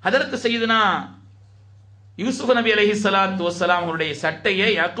ஹதரத் சையதுனா யூசுப் நபி அலைஹிஸ்ஸலாத்து வஸ்ஸலாம் அவருடைய சட்டையை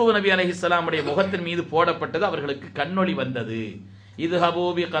யாக்கூப் நபி அலைஹிஸ்ஸலாம் உடைய முகத்தின் மீது போடப்பட்டது. அவர்களுக்கு கண்ணொளி வந்தது. இத்ஹபூ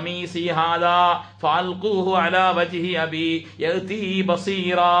பிகமீஸி ஹாதா ஃபஅல்கூஹு அலா வஜ்ஹி அபி யதி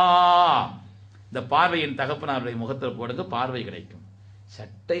பஸீரா. இந்த பார்வையின் தகப்பனாருடைய முகத்தில் போடுங்க, பார்வை கிடைக்கும்.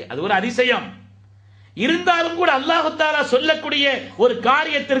 சட்டை அது ஒரு அதிசயம். இருந்தாலும் கூட அல்லாஹ் தஆலா சொல்லக்கூடிய ஒரு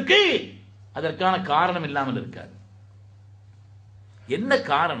காரியத்திற்கு அதற்கான காரணம் இல்லாமல் இருக்காது. என்ன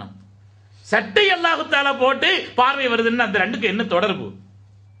காரணம்? சட்டை அல்லாஹு தஆலா போட்டு பார்வை வருதுன்னு அந்த ரெண்டுக்கு என்ன தொடர்பு?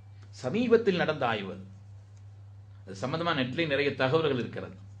 சமீபத்தில் நடந்த ஆய்வு. அது சம்பந்தமா நெட்ல நிறைய தகவல்கள்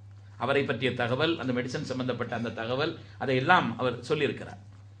இருக்கிறது. அவரை பற்றிய தகவல், அந்த மெடிசன் சம்பந்தப்பட்ட அந்த தகவல், அதையெல்லாம் அவர் சொல்லியிருக்கிறார்.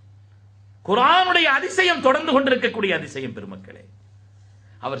 குர்ஆனுடைய அதிசயம் தொடர்ந்து கொண்டிருக்கக்கூடிய அதிசயம் பெருமக்களே.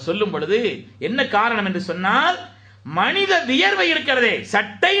 அவர் சொல்லும் பொழுது என்ன காரணம் என்று சொன்னால், மனித வியர்வை இருக்கிறதே,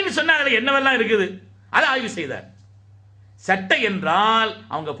 சட்டைன்னு சொன்னா அதுல என்னவெல்லாம் இருக்குது அதை ஆய்வு செய்தார். சட்டை என்றால்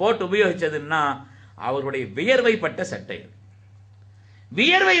அவங்க போட்டு உபயோகிச்சதுன்னா அவருடைய வியர்வை பட்ட சட்டை.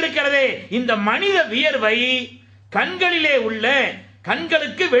 வியர்வை இருக்கிறதே, இந்த மனித வியர்வை கண்களிலே உள்ள,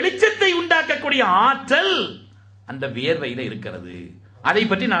 கண்களுக்கு வெளிச்சத்தை உண்டாக்கக்கூடிய ஆற்றல் அந்த வியர்வையில இருக்கிறது. அதை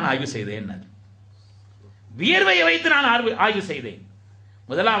பற்றி நான் ஆய்வு செய்தேன். வியர்வையை வைத்து நான் ஆய்வு செய்தேன்.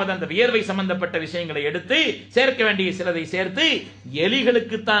 முதலாவது அந்த வியர்வை சம்பந்தப்பட்ட விஷயங்களை எடுத்து சேர்க்க வேண்டிய சிலதை சேர்த்து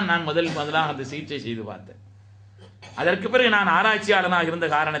எலிகளுக்குத்தான் நான் முதலாக அந்த சிகிச்சை செய்து பார்த்தேன். அதற்கு பிறகு நான் ஆராய்ச்சியாளனாக இருந்த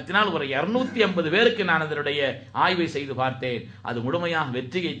காரணத்தினால் ஒரு 250 பேருக்கு நான் அதனுடைய ஆய்வை செய்து பார்த்தேன். அது முழுமையாக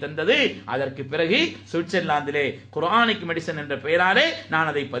வெற்றியை தந்தது. அதற்கு பிறகு சுவிட்சர்லாந்திலே குர்ஆனிக் மெடிசன் என்ற பெயராலே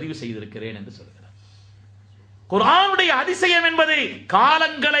நான் அதை பதிவு செய்திருக்கிறேன் என்று சொல்கிறார். குர்ஆனுடைய அதிசயம் என்பது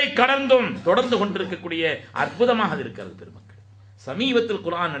காலங்களை கடந்தும் தொடர்ந்து கொண்டிருக்கக்கூடிய அற்புதமாக இருக்கிறது பெருமக்கள். சமீபத்தில்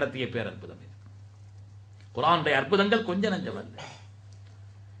குர்ஆன் நடத்திய பேரற்புதம் இது. குர்ஆனுடைய அற்புதங்கள் கொஞ்ச நஞ்சமல்ல.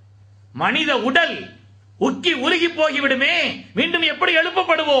 மனித உடல் உக்கி உருகி போகிவிடுமே, மீண்டும் எப்படி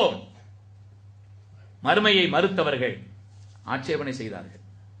எழுப்பப்படுவோம்? மறுமையை மறுத்தவர்கள் ஆட்சேபனை செய்தார்கள்.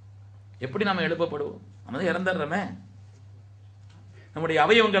 எப்படி நாம எழுப்பப்படுவோம்? நம்ம இறந்துடுறோமே, நம்முடைய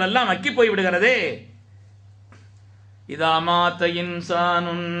அவயவங்கள் எல்லாம் மக்கி போய் விடுகிறதே. இதா மாத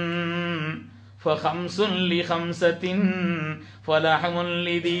இன்சானுன் ஃபஹம்சுன் லிஹம்சத்தின் ஃபலஹமுன்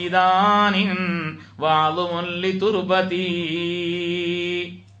லிதீதானின் வஅலுமுன் லிதுர்பதி.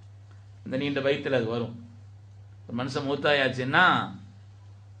 இந்த நீண்ட பைத்தில் அது வரும். மனுஷன் மூத்தாயாச்சுன்னா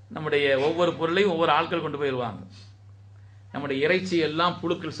நம்முடைய ஒவ்வொரு பொருளையும் ஒவ்வொரு ஆட்கள் கொண்டு போயிடுவாங்க. நம்முடைய இறைச்சி எல்லாம்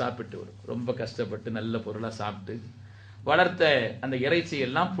புழுக்கள் சாப்பிட்டு வரும். ரொம்ப கஷ்டப்பட்டு நல்ல பொருளாக சாப்பிட்டு வளர்த்த அந்த இறைச்சி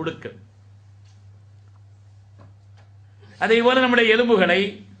எல்லாம் புழுக்கள். அதே போல நம்முடைய எலும்புகளை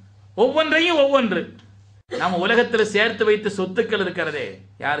ஒவ்வொன்றையும் ஒவ்வொன்று நாம் உலகத்தில் சேர்த்து வைத்த சொத்துக்கள் இருக்கிறதே,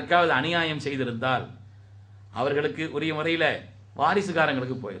 யாருக்காவது அநியாயம் செய்திருந்தால் அவர்களுக்கு உரிய முறையில்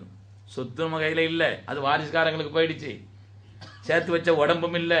வாரிசுகாரங்களுக்கு போயிடும். சொத்து நம்ம கையில் இல்லை, அது வாரிசுகாரங்களுக்கு போயிடுச்சு. சேர்த்து வச்ச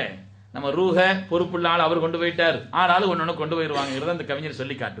உடம்பும் இல்லை, நம்ம ரூஹ பொறுப்புள்ள ஆள் அவர் கொண்டு போயிட்டார். ஆளாலும் ஒன்று கொண்டு போயிடுவாங்க. அந்த கவிஞர்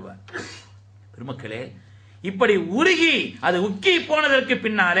சொல்லி காட்டுவார். பெருமக்களே, இப்படி உருகி அது உக்கி போனதற்கு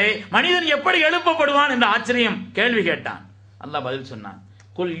பின்னாலே மனிதன் எப்படி எழுப்பப்படுவான் என்ற ஆச்சரியம் கேள்வி கேட்டான். அல்லாஹ் பதில் சொன்னான்,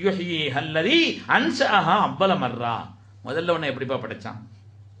 குல் யுஹ்யி அல்லதி அன்ஷஅஹா அவ்வல மர்ரா. முதல்ல உன்னை எப்படிப்பா படைச்சான்?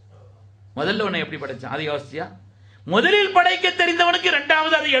 முதல்ல உன்னை எப்படி படைச்சான்? அது யோசிச்சியா? முதலில் படைக்க தெரிந்தவனுக்கு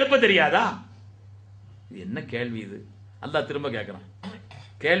இரண்டாவது அதை எழுப்ப தெரியாதா? இது என்ன கேள்வி இது? அல்லாஹ் திரும்ப கேட்கிறான்.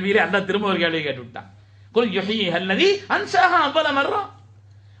 கேள்வியிலே அல்லாஹ் திரும்ப ஒரு கேள்வி கேட்டு விட்டான். குல் யுஹ்யி அல்லதி அன்ஷஅஹா அவ்வல மர்ரா.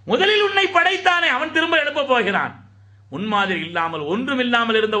 முதலில் உன்னை படைத்தானே அவன் திரும்ப எழுப்ப போகிறான். முன்மாதிரி இல்லாமல் ஒன்றும்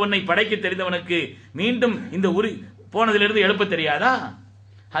இல்லாமல் இருந்த உன்னை படைக்க தெரிந்தவனுக்கு மீண்டும் இந்த உரி போனதிலிருந்து எழுப்ப தெரியாதா?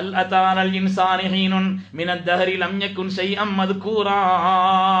 ஹல் அதானல் இன்சானி ஹீனுன் மினத் தஹரி லம் யகுன் ஷைஅம் மذ்கூரா.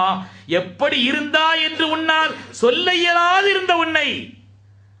 எப்படி இருந்தா என்று உன்னால் சொல்ல இயலாது இருந்த உன்னை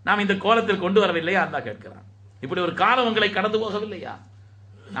நாம் இந்த கோலத்தில் கொண்டு வரவில்லையா? அல்லாஹ் கேட்கிறான். இப்படி ஒரு காலம் உங்களை கடந்து போகவில்லையா?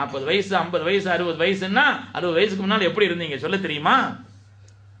 40 வயசு 50 வயசு 60 வயசுன்னா 60 வயசுக்கு முன்னால் எப்படி இருந்தீங்க சொல்ல தெரியுமா?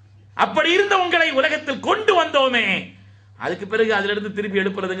 அப்படி இருந்த உங்களை உலகத்தில் கொண்டு வந்தோமே, அதுக்கு பிறகு அதிலிருந்து திருப்பி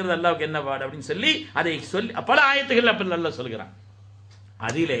எடுப்பதுங்கிறது அல்லாஹ்வுக்கு என்ன பாடு அப்படின்னு சொல்லி அதை சொல்லி பல ஆயத்துகள் அப்படி அல்லாஹ் சொல்கிறான்.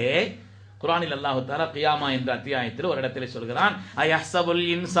 அதிலே குர்ஆனில் அல்லாஹ் தஆலா கியாமா என்ற அத்தியாயத்தில் ஒரு இடத்திலே சொல்கிறான், அயஹ்சபுல்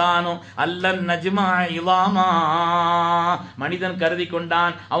இன்சானு அல்லன் நஜ்மா இலாமா. மனிதன் கருதி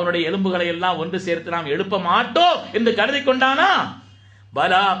கொண்டான் அவனுடைய எலும்புகளை எல்லாம் ஒன்று சேர்த்து நாம் எழுப்ப மாட்டோம் என்று கருதி கொண்டானா?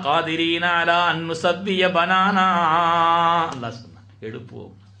 பலா காதிரீன அலா அன் நுஸவ்விய பனானா. அல்லாஹ் சொன்னான்,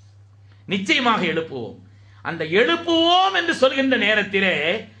 எழுப்புவோம், நிச்சயமாக எழுப்புவோம். அந்த எழுப்புவோம் என்று சொல்கின்ற நேரத்திலே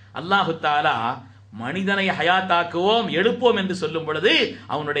அல்லாஹு தஆலா மனிதனை ஹயாத்தாக்குவோம் எழுப்போம் என்று சொல்லும் பொழுது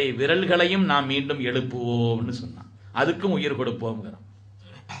அவனுடைய விரல்களையும் நாம் மீண்டும் எழுப்புவோம் சொன்னான். அதுக்கும் உயிர் கொடுப்போம்.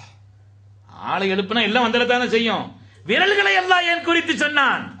 ஆளை எழுப்புனா எல்லாம் வந்துடத்தானே செய்யும். விரல்களை எல்லாம் ஏன் குறித்து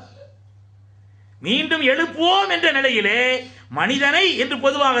சொன்னான்? மீண்டும் எழுப்புவோம் என்ற நிலையிலே மனிதனை என்று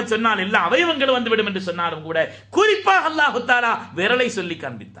பொதுவாக சொன்னால் எல்லா அவயவங்களும் வந்துவிடும் என்று சொன்னாலும் கூட குறிப்பாக அல்லாஹ் தஆலா விரலை சொல்லி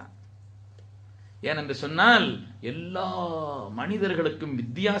காண்பித்தான். ஏனென்று சொன்னால் எல்லா மனிதர்களுக்கும்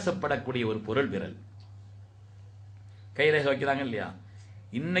வித்தியாசப்படக்கூடிய ஒரு பொருள் விரல். கைரேகை வைக்கிறாங்க இல்லையா?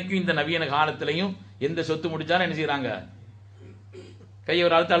 இன்னைக்கும் இந்த நவீன காலத்திலையும் எந்த சொத்து முடிச்சாலும் என்ன செய்யறாங்க? கையை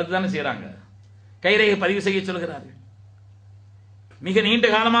ஒரு அழுத்த தானே செய்யறாங்க. கைரேகை பதிவு செய்ய சொல்கிறார்கள். மிக நீண்ட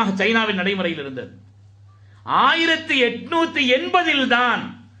காலமாக சைனாவில் நடைமுறையில் இருந்தது. 1880 தான்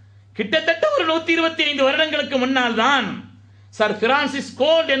கிட்டத்தட்ட ஒரு 125 வருடங்களுக்கு முன்னால் தான் சர் பிரான்சிஸ்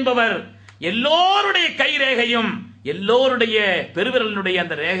கோல்ட் என்பவர் எல்லோருடைய கைரேகையும் எல்லோருடைய பெருவிரலினுடைய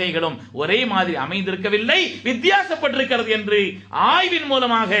அந்த ரேகைகளும் ஒரே மாதிரி அமைந்திருக்கவில்லை, வித்தியாசப்பட்டிருக்கிறது என்று ஆய்வின்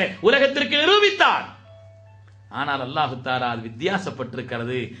மூலமாக உலகத்திற்கு நிரூபித்தார். ஆனால் அல்லாஹ் தஆலா அது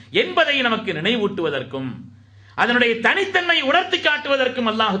வித்தியாசப்பட்டிருக்கிறது என்பதை நமக்கு நினைவூட்டுவதற்கும் அதனுடைய தனித்தன்மை உணர்த்தி காட்டுவதற்கும்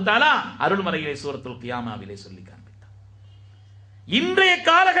அல்லாஹ் தஆலா அருள்மறையிலே சூரத்துல் கியாமாவிலே சொல்லி காண்பித்தார். இன்றைய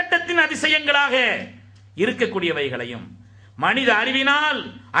காலகட்டத்தின் அதிசயங்களாக இருக்கக்கூடியவைகளையும் மனித அறிவினால்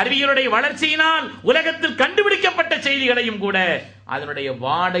அறிவியலுடைய வளர்ச்சியினால் உலகத்தில் கண்டுபிடிக்கப்பட்ட செய்திகளையும் கூட அதனுடைய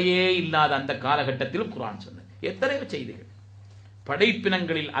வாடையே இல்லாத அந்த காலகட்டத்தில் குர்ஆன் சொன்னது. எத்தனையோ செய்திகள்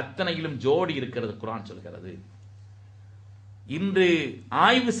படைப்பினங்களில் அத்தனையிலும் ஜோடி இருக்கிறது குர்ஆன் சொல்கிறது. இன்று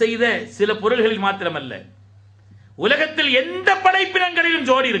ஆய்வு செய்த சில பொருள்களில் மாத்திரமல்ல, உலகத்தில் எந்த படைப்பினங்களிலும்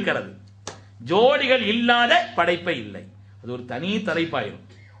ஜோடி இருக்கிறது. ஜோடிகள் இல்லாத படைப்பை இல்லை. அது ஒரு தனி தலைப்பாயிரும்.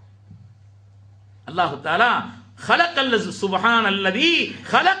 அல்லாஹ் தஆலா சுப்ஹானல்லதீ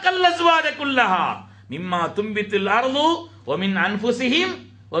خلقல் அஸ்வாஜ குல்லஹா மிம்மா துன்பித்துல் அர்து வ மின் அன்ஃபுஸிஹிம்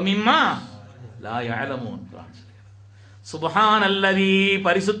வ மிம்மா லா யஅலமூன். சுப்ஹானல்லதீ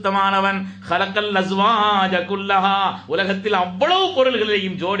பரிசுத்தமானவன், خلقல் அஸ்வாஜ குல்லஹா உலகத்தில் அவ்வளவு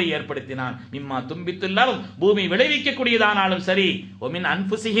பொருள்களையும் ஜோடி ஏற்படுத்தினான். மிம்மா துன்பித்துல் அர்து பூமி விளைவிக்கக்கூடியதானாலும் சரி, வ மின்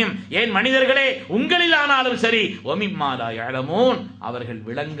அன்ஃபுஸிஹிம் ஏன் மனிதர்களே உங்களில் ஆனாலும் சரி, வ மிம்மா லா யஅலமூன் அவர்கள்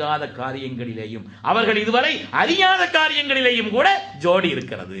விளங்காத காரியங்களிலேயும் அவர்கள் இதுவரை அறியாத காரியங்களிலேயும் கூட ஜோடி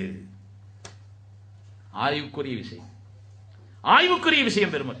இருக்கிறது. ஆய்வுக்குரிய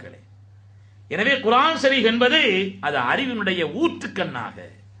விஷயம் பெருமக்களே. எனவே குர்ஆன் ஷரீஃப் என்பது அது அறிவினுடைய ஊற்றுக்கண்ணாக,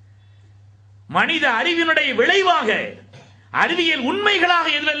 மனித அறிவினுடைய விளைவாக, அறிவியல் உண்மைகளாக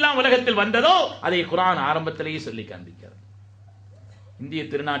எதுவெல்லாம் உலகத்தில் வந்ததோ அதை குர்ஆன் ஆரம்பத்திலேயே சொல்லி காண்பிக்கிறது. இந்திய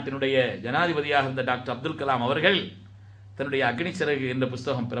திருநாட்டினுடைய ஜனாதிபதியாக இருந்த டாக்டர் அப்துல் கலாம் அவர்கள் தன்னுடைய அக்னி சிறகு என்ற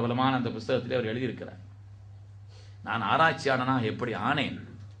புஸ்தகம், பிரபலமான அந்த புஸ்தகத்திலே அவர் எழுதியிருக்கிறார், நான் ஆராய்ச்சியாளனாக எப்படி ஆனேன்,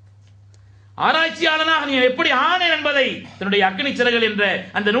 ஆராய்ச்சியாளனாக நீ எப்படி ஆனேன் என்பதை தன்னுடைய அக்னி சிறகுகள் என்ற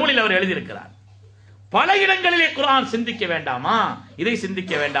அந்த நூலில் அவர் எழுதியிருக்கிறார். பல இடங்களிலே குர்ஆன் சிந்திக்க வேண்டாமா, இதை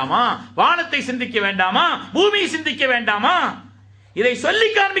சிந்திக்க வேண்டாமா, வானத்தை சிந்திக்க வேண்டாமா, பூமியை சிந்திக்க வேண்டாமா, இதை சொல்லி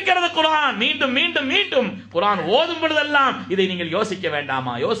காண்பிக்கிறது குர்ஆன். மீண்டும் மீண்டும் மீண்டும் குர்ஆன் ஓதும் பொழுதெல்லாம் இதை நீங்கள் யோசிக்க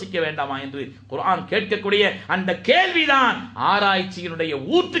வேண்டாமா, யோசிக்க வேண்டாமா என்று குர்ஆன் கேட்கக்கூடிய அந்த கேள்விதான் ஆராய்ச்சியினுடைய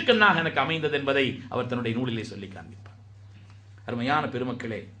ஊற்றுக்கண்ணாக எனக்கு அமைந்தது என்பதை அவர் தன்னுடைய நூலிலே சொல்லி காண்பிப்பார். அருமையான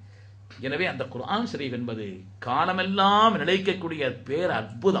பெருமக்களே, எனவே அந்த குர்ஆன் ஷரீஃப் என்பது காலமெல்லாம் நிலைக்கக்கூடிய பேர்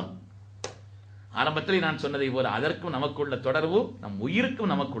அற்புதம். ஆரம்பத்தில் நான் சொன்னதை போல அதற்கும் நமக்குள்ள தொடர்பு, நம்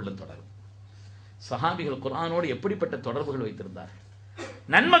உயிருக்கும் நமக்குள்ள தொடர்பு. சஹாபிகள் குர்ஆனோடு எப்படிப்பட்ட தொடர்புகள் வைத்திருந்தார்கள்,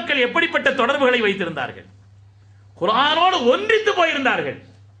 நன்மக்கள் எப்படிப்பட்ட தொடர்புகளை வைத்திருந்தார்கள், குர்ஆனோடு ஒன்றித்து போயிருந்தார்கள்.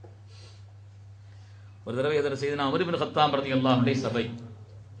 ஒரு தடவை அதற்கு செய்தனா உமர் இப்னு கத்தாப் ரலியல்லாஹு அன்ஹு சபை,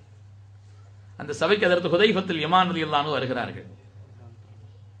 அந்த சபைக்கு அதற்கு ஹுதைஃபத்துல் யமான் ரலியல்லாஹு அன்ஹு வருகிறார்கள்.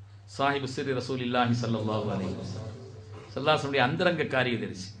 சாஹிபு சிர்ரி ரசூலில்லாஹி ஸல்லல்லாஹு அலைஹி வஸல்லம், ஸல்லல்லாஹு அலைஹி வஸல்லம் அந்தரங்க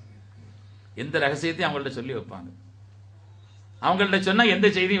காரியதரிசி. எந்த ரகசியத்தையும் அவங்கள்ட்ட சொல்லி வைப்பாங்க. அவங்கள்ட்ட சொன்னா எந்த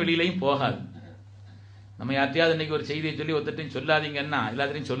செய்தியும் வெளியிலையும் போகாது. நம்ம யார்ட்டையாவது இன்னைக்கு ஒரு செய்தியை சொல்லி ஒருத்தட்டையும் சொல்லாதீங்கன்னா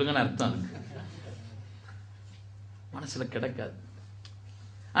எல்லாத்தையும் சொல்லுங்கன்னு அர்த்தம். அதுக்கு மனசுல கிடக்காது.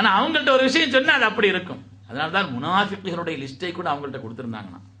 ஆனா அவங்கள்ட்ட ஒரு விஷயம் சொன்னா அது அப்படி இருக்கும். அதனால்தான் முனாஃபிக்குகளுடைய லிஸ்டை கூட அவங்கள்ட்ட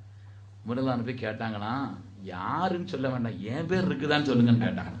கொடுத்துருந்தாங்கன்னா, முதல்ல போய் கேட்டாங்கன்னா யாருன்னு சொல்ல வேண்டாம், என் பேர் இருக்குதான்னு சொல்லுங்கன்னு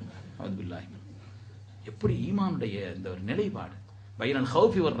கேட்டாங்க. அவுதுபில்லாஹி. எப்படி ஈமானுடைய இந்த ஒரு நிலைப்பாடு, பைனல்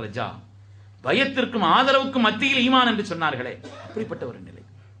ஹௌஃபி வல் ரஜா, பயத்திற்கும் ஆதரவுக்கும் மத்தியில் ஈமான் என்று சொன்னார்களே, அப்படிப்பட்ட ஒரு நிலை.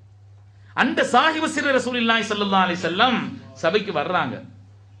 அந்த சாஹிபு சிர்ரி ரசூலுல்லாஹி ஸல்லல்லாஹு அலைஹி வஸல்லம் சபைக்கு வர்றாங்க.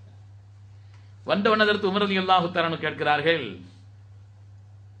 வந்தவன் அதற்கு உமர் ரலியல்லாஹு தஆலா அன்ஹு கேட்கிறார்கள்,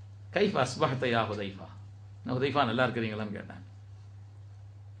 கைஃப அஸ்பஹத யா ஹுதைஃபா, நான் ஹுதைஃபா நல்லா இருக்கிறீங்களான்னு கேட்டாங்க.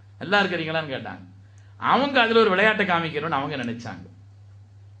 நல்லா இருக்கிறீங்களான்னு கேட்டாங்க. அவங்க அதுல ஒரு விளையாட்டை காமிக்கணும்னு அவங்க நினைச்சாங்க.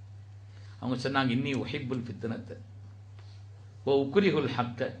 அவங்க சொன்னாங்க, இன்னி உஹிப்புல் ஃபித்னத வ உக்ரிஹுல்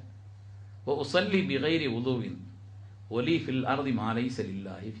ஹக்க வ உஸல்லி பிகைரி வுதுவின் வலி ஃபில் அர்தி மா லைஸ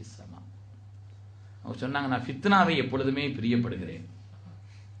லில்லாஹி ஃபிஸ் ஸமா. அவங்க சொன்னாங்க, நான் ஃபித்னாவை எப்பொழுதுமே பிரியப்படுகிறேன்.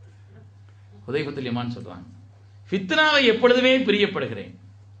 ஹுதைஃபத்துல் யமான் சொல்றாங்க, ஃபித்னாவை எப்பொழுதுமே பிரியப்படுகிறேன்,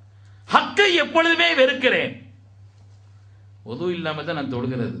 ஹக்கை எப்பொழுதுமே வெறுக்கிறேன். வுது இல்லாம தான் நான்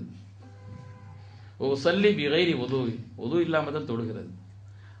தொழுகிறது. உஸல்லி பிகைரி வுதுவி, வுது இல்லாம தான் தொழுகிறது.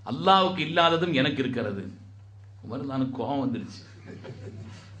 அல்லாஹ்வுக்கு இல்லாததும் எனக்கு இருக்கிறது. உமர் தான் கோபம் வந்துருச்சு.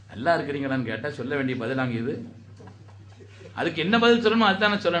 நல்லா இருக்கிறீங்களான்னு கேட்டா சொல்ல வேண்டிய பதிலாங்க இது. அதுக்கு என்ன பதில் சொல்லணும்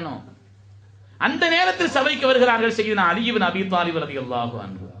அதுதானே சொல்லணும். அந்த நேரத்தில் சபைக்கு வருகிறார்கள் சையதுனா அலி இப்னு அபீ தாலிப் ரலியல்லாஹு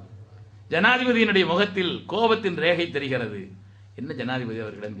அன்ஹு. ஜனாதிபதியினுடைய முகத்தில் கோபத்தின் ரேகை தெரிகிறது. என்ன ஜனாதிபதி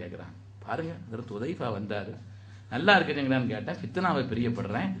அவர்களிடம் கேட்கிறாங்க. பாருங்க, அதற்கு ஹுதைஃபா வந்தாரு, நல்லா இருக்குங்களான்னு கேட்டேன். ஃபித்னாவை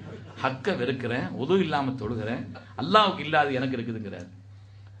பிரியப்படுறேன், ஹக்க வெறுக்கிறேன், உது இல்லாம தொழுகிறேன், அல்லாஹ்வுக்கு இல்லாத எனக்கு இருக்குதுங்கிறார்.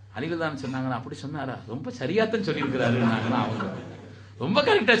 அலிகள்தான் சொன்னாங்க, அப்படி சொன்னாரா, ரொம்ப சரியாத்தான் சொல்லியிருக்கிறாருன்னாங்களா, அவங்க ரொம்ப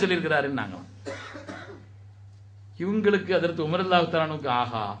கரெக்டா சொல்லியிருக்கிறாருன்னாங்க. இவங்களுக்கு அதற்கு உமர் ரலியல்லாஹு தஆலாவுக்கு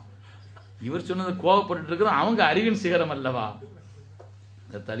ஆஹா, இவர் சொன்னது கோவப்பட்டு இருக்கிறோம், அவங்க அறிவின் சிகரம் அல்லவா.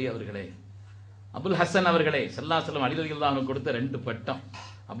 தலி அவர்களே, அபுல் ஹசன் அவர்களே, ஸல்லல்லாஹு அலைஹி வஸல்லம் அலி ரலியல்லாஹு அன்ஹு கொடுத்த 2 பட்டம்.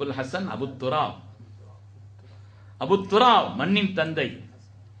 அபுல் ஹசன் அபுத்துராப். அபுத்துராப் மண்ணின் தந்தை,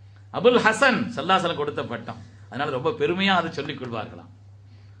 அபுல் ஹசன் ஸல்லல்லாஹு அலைஹி வஸல்லம் கொடுத்த பட்டம். அதனால ரொம்ப பெருமையா அதை சொல்லிக் கொள்வார்களாம்.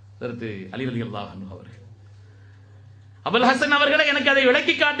 அதற்கு அலி ரலியல்லாஹு அன்ஹு அவர்கள், அபுல் ஹசன் அவர்களை எனக்கு அதை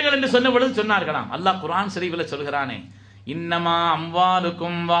விளக்கி காட்டுங்கள் என்று சொன்ன பொழுது சொன்னார்களாம், அல்லாஹ் குர்ஆன் ஷரீஃபில் சொல்கிறானே, இன்னமா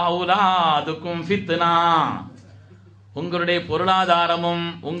அம்வாலுக்கும் வ அவுலாதுக்கும் ஃபித்னா, உங்களுடைய பொருளாதாரமும்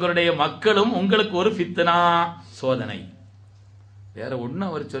உங்களுடைய மக்களும் உங்களுக்கு ஒரு ஃபித்னா, சோதனை. வேற ஒண்ணு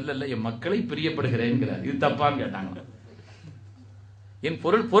அவர் சொல்லல, என் மக்களை பிரியப்படுகிறேன். இது தப்பான்னு கேட்டாங்க. என்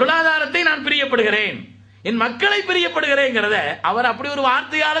பொருளாதாரத்தை நான் பிரியப்படுகிறேன், என் மக்களை பிரியப்படுகிறேங்கிறத அவர் அப்படி ஒரு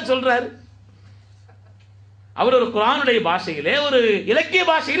வார்த்தையால சொல்றாரு. அவர் ஒரு குர்ஆனுடைய பாஷையிலே, ஒரு இலக்கிய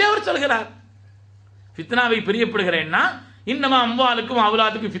பாஷையிலே அவர் சொல்கிறார். ஃபித்னாவை பிரியப்படுகிறேன்னா இன்னமா அம்வாலுக்கும்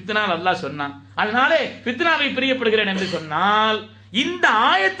அவுலாதுக்கும் ஃபித்னா அல்லாஹ் சொன்னான். அதனாலே ஃபித்னாவை பிரியப்படுகிறேன் என்று சொன்னால் இந்த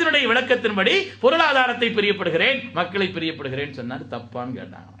ஆயத்தினுடைய விளக்கத்தின்படி பொருளாதாரத்தை பிரியப்படுகிறேன், மக்களை பிரியப்படுகிறேன் சொன்னார். தப்பான்னு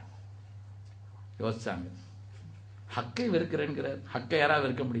கேட்டாங்க, யோசிச்சாங்க. ஹக்கை வெறுக்கிறேன்கிறார். ஹக்கை யாராவது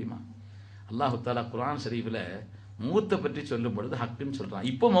வெறுக்க முடியுமா? அல்லாஹு தஆலா குர்ஆன் ஷரீஃபில் மௌத்தை பற்றி சொல்லும் பொழுது ஹக்குன்னு சொல்றான்.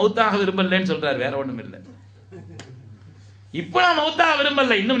 இப்போ மௌத்தாக விரும்பலன்னு சொல்றார், வேற ஒண்ணும் இல்லை. இப்போ நான் மௌத்தாக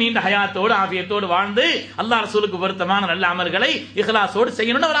விரும்பல, இன்னும் நீண்ட ஹயாத்தோடு ஆஃபியத்தோடு வாழ்ந்து அல்லாஹ் ரசூலுக்கு பொருத்தமான நல்ல அமல்களை இஹ்லாஸோடு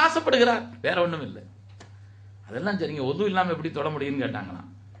செய்யணும்னு அவர் ஆசைப்படுகிறார், வேற ஒண்ணும் இல்லை. அதெல்லாம் சரிங்க, ஒது இல்லாம எப்படி தொட முடியும்னு கேட்டாங்களாம்.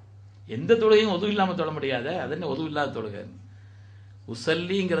 எந்த தொழுகையும் ஒது இல்லாம தொட முடியாத, அது என்ன ஒது இல்லாத தொழுகை?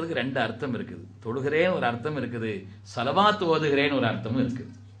 உசல்லிங்கிறதுக்கு 2 அர்த்தம் இருக்குது. தொழுகிறேன் ஒரு அர்த்தம் இருக்குது, சலவாத்து ஓதுகிறேன் ஒரு அர்த்தமும்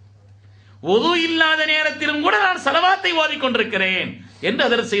இருக்குது. ஒது இல்லாத நேரத்திலும் கூட நான் சலவாத்தை ஓதிக்கொண்டிருக்கிறேன் என்று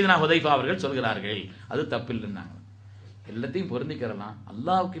அதற்கு செய்தனா ஹுதைஃபா அவர்கள் சொல்கிறார்கள். அது தப்பில்லைன்னாங்க. எல்லாத்தையும் பொருந்திக்கிறலாம்,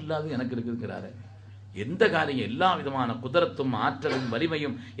 அல்லாஹ்வுக்கு இல்லாத எனக்கு இருக்குங்கிறாரு. எந்த காரியம், எல்லா விதமான குதரத்தும் ஆற்றலும்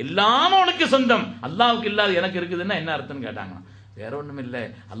வலிமையும் எல்லாம் அவனுக்கு சொந்தம், அல்லாஹ்வுக்கு இல்லாத எனக்கு இருக்குதுன்னா என்ன அர்த்தம்னு கேட்டாங்க. வேற ஒண்ணும் இல்லை,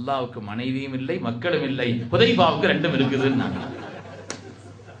 அல்லாஹ்வுக்கு மனைவியும் இல்லை மக்களும் இல்லை, ஹுதைஃபாவுக்கு 2 இருக்குதுன்னாங்க.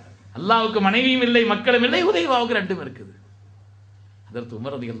 அல்லாஹ்வுக்கு மனைவியும் இல்லை மக்களும் இல்லை, ஹுதைஃபாவுக்கு 2 இருக்குது. அதற்கு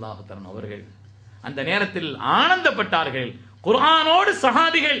உமர் ரலியல்லாஹு தஆலா அவர்கள் அந்த நேரத்தில் ஆனந்தப்பட்டார்கள். குர்ஆனோடு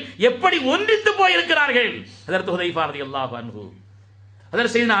சஹாபிகள் எப்படி ஒன்றித்து போயிருக்கிறார்கள். அதற்கு ஹுதைஃபா ரலியல்லாஹு அன்ஹு,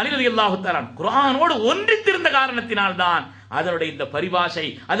 அதற்கு செய்தனா அலி ரலியல்லாஹு தஆலா குர்ஆனோடு ஒன்றித்திருந்த காரணத்தினால் தான் அதனுடைய இந்த பரிபாஷை,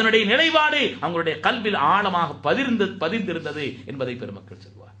 அதனுடைய நிலைப்பாடு அவங்களுடைய கல்வில் ஆழமாக பதிந்திருந்தது என்பதை பெருமக்கள்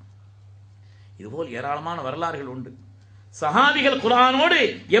சொல்வார். இதுபோல் ஏராளமான வரலாறுகள் உண்டு. சஹாபிகள் குர்ஆனோடு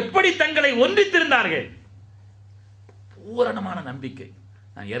எப்படி தங்களை ஒன்றித்திருந்தார்கள். பூரணமான நம்பிக்கை.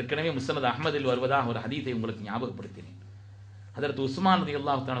 நான் ஏற்கனவே முஸ்னத் அஹ்மதில் வருவதாக ஒரு ஹதீஸை உங்களுக்கு ஞாபகப்படுத்தினேன். அதற்கு உஸ்மான்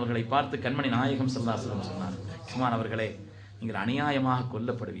ரலியல்லாஹு தஆலா அவர்களை பார்த்து கண்மணி நாயகம் ஸல்லல்லாஹு அலைஹி வஸல்லம் சொன்னார், உஸ்மான் அவர்களே, நீங்கள் அநியாயமாக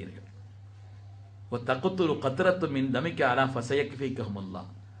கொல்லப்படுவீர்கள். வதகுத்துரு கத்ரத்து மின் தமிக அலா ஃபஸயக்ஃபீகஹுமுல்லாஹ்,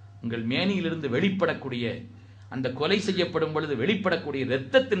 உங்கள் மேனியிலிருந்து வெளிப்படக்கூடிய அந்த கொலை செய்யப்படும் பொழுது வெளிப்படக்கூடிய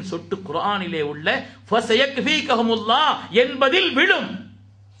இரத்தத்தின் சொட்டு குர்ஆனிலே உள்ள ஃபஸயக்ஃபீகஹுமுல்லாஹ் என்பதில் விழும்.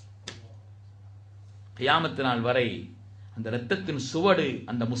 கியாமத் நாள் வரை அந்த இரத்தத்தின் சுவடு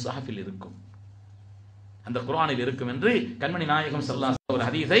அந்த முஸ்ஹஃபில் இருக்கும், அந்த குர்ஆனில் இருக்கும் என்று கண்மணி நாயகம் ஸல்லல்லாஹு அலைஹி வஸல்லம் ஒரு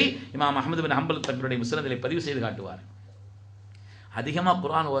ஹதீஸை இமாம் அஹ்மத் பின் ஹம்பல் தங்களுடைய முஸ்னதிலே பதிவு செய்து காட்டுவார். அதிகமா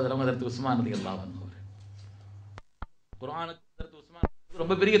குர்ஆன் ஓதுறவங்க அதற்கு உஸ்மான் ரலியல்லாஹு அன்ஹு. குர்ஆனுக்கு அதற்கு உஸ்மான்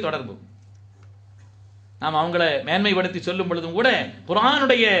ரொம்ப பெரிய தொடர்பு. நாம் அவங்களை மேன்மைப்படுத்தி சொல்லும் பொழுதும் கூட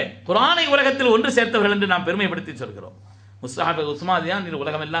குர்ஆனை உலகத்தில் ஒன்று சேர்த்தவர்கள் என்று நாம் பெருமைப்படுத்தி சொல்கிறோம். முஸ்ஹஃப் உஸ்மான் தான் இந்த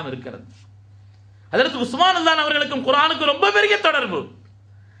உலகம் எல்லாம் இருக்கிறது. அதற்கு உஸ்மான் தான் அவர்களுக்கும் குர்ஆனுக்கு ரொம்ப பெரிய தொடர்பு.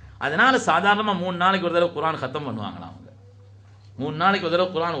 அதனால சாதாரணமா 3 நாளைக்கு ஒரு தடவை குர்ஆன் கத்தம் பண்ணுவாங்களாம். அவங்க 3 நாளைக்கு ஒரு தடவை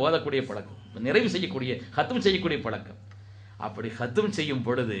குர்ஆன் ஓதக்கூடிய பழக்கம், நிறைவு செய்யக்கூடிய கத்தம் செய்யக்கூடிய பழக்கம். அப்படி கத்தம் செய்யும்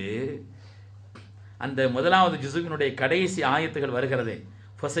பொழுது அந்த முதலாவது ஜுஸுவினுடைய கடைசி ஆயத்துகள் வருகிறதே,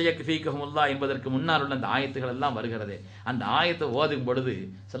 ஃபஸயக்ஃபீகஹுமுல்லாஹ் என்பதற்கு முன்னால் உள்ள அந்த ஆயத்துகள் எல்லாம் வருகிறதே, அந்த ஆயத்தை ஓதும் பொழுது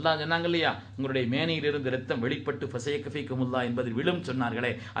ஸல்லல்லாஹு சொன்னாங்க இல்லையா, உங்களுடைய மேனியிலிருந்து இரத்தம் வெளிப்பட்டு ஃபஸயக்ஃபீகஹுமுல்லாஹ் என்பதில் விழும்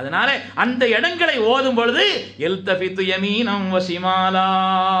சொன்னார்களே. அதனால அந்த இடங்களை ஓதும் பொழுது எல்தஃபித்து யமீனம் வ ஷிமாலா,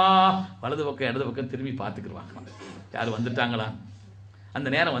 வலது பக்கம் இடது பக்கம் திரும்பி பார்த்துக்குவாங்க, யார் வந்துட்டாங்களா, அந்த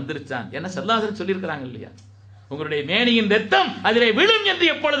நேரம் வந்துருச்சான். ஏன்னா ஸல்லல்லாஹு சொல்லியிருக்கிறாங்க இல்லையா, உங்களுடைய மேனியின் இரத்தம் அதிலே விழும் என்று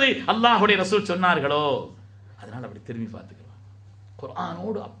எப்பொழுது அல்லாஹ்வுடைய ரசூல் சொன்னார்களோ, அதனால அப்படி திரும்பி பார்த்துக்குவாங்க.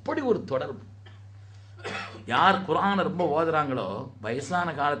 குர்ஆனோடு அப்படி ஒரு தொடர்பு. யார் குர்ஆனை ரொம்ப ஓதுறாங்களோ வயசான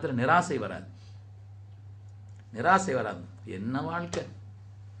காலத்தில் நிராசை வராது. என்ன வாழ்க்கை,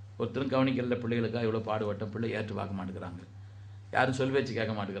 ஒருத்தரும் கவனிக்கிறத பிள்ளைகளுக்காக இவ்வளோ பாடுபட்ட பிள்ளை ஏற்று பார்க்க மாட்டேங்கிறாங்க, யாரும் சொல் பேச்சு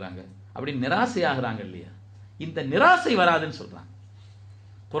கேட்க மாட்டேங்கிறாங்க, அப்படி நிராசை ஆகிறாங்க இல்லையா? இந்த நிராசை வராதுன்னு சொல்றாங்க.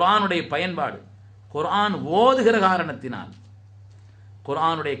 குர்ஆனுடைய பயன்பாடு, குர்ஆன் ஓதுகிற காரணத்தினால்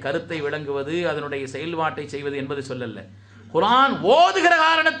குர்ஆனுடைய கருத்தை விளங்குவது, அதனுடைய செயல்பாட்டை செய்வது என்பது சொல்லல்ல. குர்ஆன் ஓதுகிற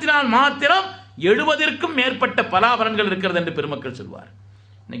காரணத்தினால் மாத்திரம் 70ற்கும் மேற்பட்ட பலாபலன்கள் இருக்கிறது என்று பெருமக்கள் சொல்வார்.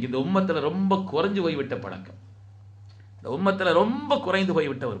 இன்னைக்கு இந்த உம்மத்தில் ரொம்ப குறைஞ்சு போய்விட்ட பழக்கம், இந்த உம்மத்தில் ரொம்ப குறைந்து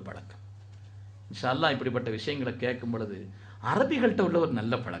போய்விட்ட ஒரு பழக்கம். இன்ஷா அல்லாஹ் இப்படிப்பட்ட விஷயங்களை கேட்கும் பொழுது அரபிகள்கிட்ட உள்ள ஒரு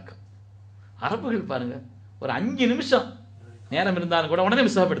நல்ல பழக்கம். அரபுகள் பாருங்க, ஒரு 5 நிமிஷம் நேரம் இருந்தாலும் கூட உடனே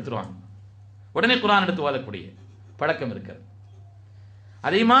மிஸ்ஹாப் எடுத்துருவாங்க, உடனே குர்ஆன் எடுத்து ஓதக்கூடிய பழக்கம் இருக்கிறது.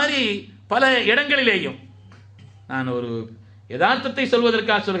 அதே மாதிரி பல இடங்களிலேயும், நான் ஒரு யதார்த்தத்தை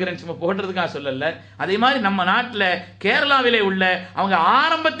சொல்வதற்காக சொல்கிறேன், சும்மா புகழ்றதுக்காக சொல்லல. அதே மாதிரி நம்ம நாட்டில் கேரளாவிலே உள்ள அவங்க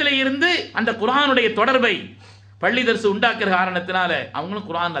ஆரம்பத்திலே இருந்து அந்த குர்ஆனுடைய தொடர்பை பள்ளி தர்சு உண்டாக்குற காரணத்தினால அவங்களும்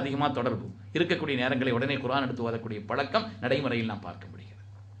குர்ஆன் அதிகமாக தொடர்பு இருக்கக்கூடிய நேரங்களை உடனே குர்ஆன் எடுத்து ஓதக்கூடிய பழக்கம் நடைமுறையில் நாம் பார்க்க முடிகிறது.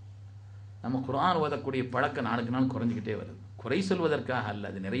 நம்ம குர்ஆன் ஓதக்கூடிய பழக்கம் நாளுக்கு நாள் குறைஞ்சிக்கிட்டே வருது. குறை சொல்வதற்காக அல்ல,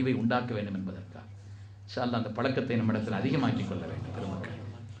 அது நிறைவை உண்டாக்க வேண்டும் என்பதற்காக. இன்ஷா அல்லாஹ் அந்த பழக்கத்தை நம்மிடத்தில் அதிகமாக்கிக் கொள்ள வேண்டும். பெருமக்கள்,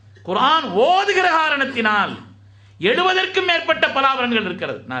 குர்ஆன் ஓதுகிற காரணத்தினால் 70ற்கும் மேற்பட்ட பலாபலன்கள்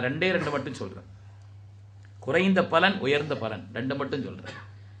இருக்கிறது. நான் 2 மட்டும் சொல்றேன். குறைந்த பலன், உயர்ந்த பலன் 2 மட்டும் சொல்றேன்.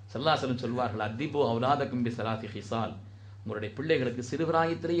 ஸல்லல்லாஹு அலைஹி வஸல்லம் சொல்வார்கள், அத்திபு அவுலாதக்கும் பிஸலாத்தி ஹிசால், உங்களுடைய பிள்ளைகளுக்கு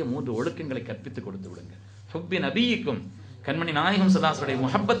சிறுபிராயத்திலேயே 3 ஒழுக்கங்களை கற்பித்து கொடுத்து விடுங்க. ஹுப்பி நபியிக்கும், கண்மணி நாயகம் ஸல்லல்லாஹு அலைஹி வஸல்லம்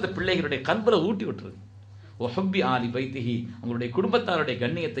முஹப்பத்து பிள்ளைகளுடைய கல்புல ஊட்டி விட்டுருங்க. ஓ ஹுப்பி ஆலி பைத்திஹி, உங்களுடைய குடும்பத்தாருடைய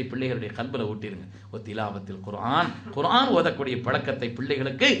கண்ணியத்தை பிள்ளைகளுடைய கல்புல ஊட்டிருங்க. ஓ திலாவத்தில் குர்ஆன், குர்ஆன் ஓதக்கூடிய பழக்கத்தை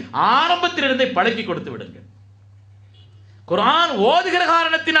பிள்ளைகளுக்கு ஆரம்பத்திலிருந்தே பழக்கி கொடுத்து விடுங்க. குர்ஆன் ஓதுகிற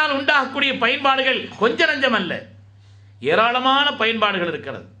காரணத்தினால் உண்டாகக்கூடிய பயன்பாடுகள் கொஞ்ச நஞ்சம் அல்ல, ஏராளமான பயன்பாடுகள்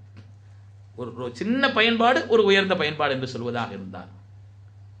இருக்கிறது. ஒரு சின்ன பயன்பாடு ஒரு உயர்ந்த பயன்பாடு என்று சொல்வதாக இருந்தால்,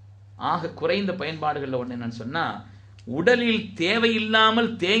 ஆக குறைந்த பயன்பாடுகள் ஒன்று என்னன்னு சொன்னா, உடலில் தேவையில்லாமல்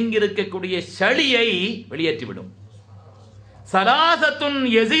தேங்கி இருக்கக்கூடிய சளியை வெளியேற்றிவிடும். சலாசத்துன்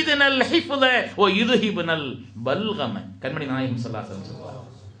யஸிதுனல் ஹிஃப்ஸ வ யுذஹிபுனல் பல்கம, கண்மணி நாயகம் ஸல்லல்லாஹு அலைஹி வஸல்லம் சொல்வார்.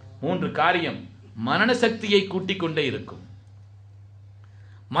 3 காரியம் மனன சக்தியை கூட்டிக் கொண்டே இருக்கும்,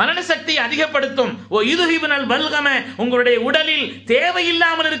 மனன சக்தியை அதிகப்படுத்தும். ஓ யுذஹிபுனல் பல்கம, உங்களுடைய உடலில்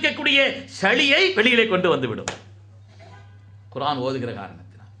தேவையில்லாமல் இருக்கக்கூடிய சளியை வெளியிலே கொண்டு வந்துவிடும் குர்ஆன் ஓதுகிற காரணத்தினால்.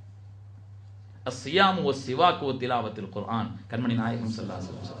 அஸ்ஸியாமு வஸ்ஸிவாக்கு வத்திலாவத்தில் குர்ஆன், கண்மணி நாயகம் ஸல்லல்லாஹு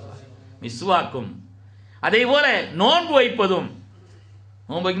அலைஹி வஸல்லம். மிஸ்வாக்கும், அதே போல நோன்பு வைப்பதும்,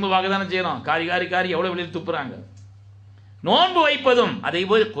 நோன்பு வைக்கும்போது பார்க்க தானே செய்யணும், காரி எவ்வளவு வெளியில் துப்புறாங்க. நோன்பு வைப்பதும் அதே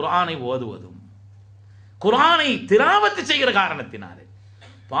போல குர்ஆனை ஓதுவதும், குர்ஆனை திலாவத்து செய்கிற காரணத்தினாலே,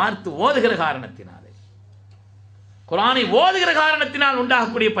 பார்த்து ஓதுகிற காரணத்தினாலே, குர்ஆனை ஓதுகிற காரணத்தினால்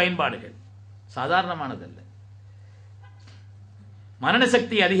உண்டாகக்கூடிய பயன்பாடுகள் சாதாரணமானதல்ல. மனன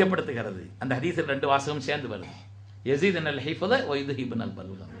சக்தியை அதிகப்படுத்துகிறது. அந்த ஹதீஸில் 2 வாசகம் சேர்ந்து வருது. யஸிதுனல் ஹிஃப்ஸ வ யுذஹிபுனல்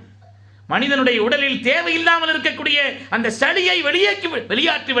பல்கம, மனிதனுடைய உடலில் தேவையில்லாமல் இருக்கக்கூடிய அந்த சளியை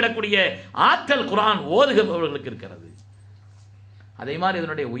வெளியாற்றி விடக்கூடிய ஆற்றல் குர்ஆன் ஓதுகிறவர்களுக்கு இருக்கிறது. அதே மாதிரி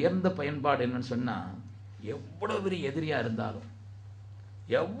இதனுடைய உயர்ந்த பயன்பாடு என்னன்னு சொன்னா, எவ்வளவு பெரிய எதிரியா இருந்தாலும்,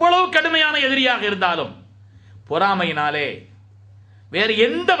 எவ்வளவு கடுமையான எதிரியாக இருந்தாலும், பொறாமையினாலே வேறு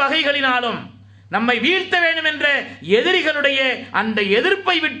எந்த வகைகளினாலும் நம்மை வீழ்த்த வேண்டும் என்ற எதிரிகளுடைய அந்த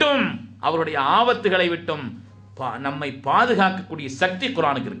எதிர்ப்பை விட்டும், அவருடைய ஆபத்துகளை விட்டும் நம்மை பாதுகாக்கக்கூடிய சக்தி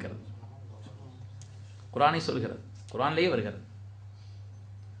குர்ஆனுக்கு இருக்கிறது. குர்ஆனை சொல்கிறது, குர்ஆனிலேயே வருகிறது.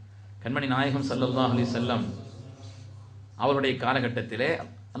 கண்மணி நாயகம் ஸல்லல்லாஹு அலைஹி வஸல்லம் அவருடைய காலகட்டத்திலே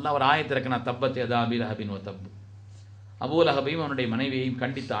அல்லாஹ் ஒரு ஆயத்து இறக்கினா, தப்பத் யதா அபீ லஹபின் வ தப், அபூ லஹபையும் அவனுடைய மனைவியையும்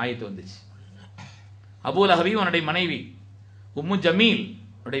கண்டித்த ஆயத்து வந்துச்சு. அபூ லஹபையும் அவனுடைய மனைவி உம்மு ஜமீல்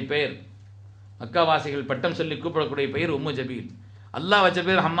உடைய பெயர், மக்காவாசிகள் பட்டம் சொல்லி கூப்பிடக்கூடிய பெயர் உம்மு ஜமீல். அல்லாஹ் வச்ச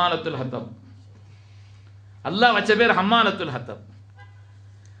பேர் ஹம்மாலத்துல் ஹத்தப், அல்லாஹ் வச்ச பேர் ஹம்மாலத்துல் ஹத்தப்.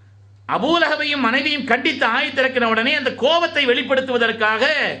 அபூ லஹபையும் மனைவியும் கண்டித்த ஆயத்து இறக்கின உடனே அந்த கோபத்தை வெளிப்படுத்துவதற்காக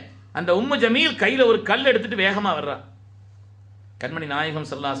அந்த உம்மு ஜமீல் கையில ஒரு கல் எடுத்துட்டு வேகமா வர்றா. கண்மணி நாயகம்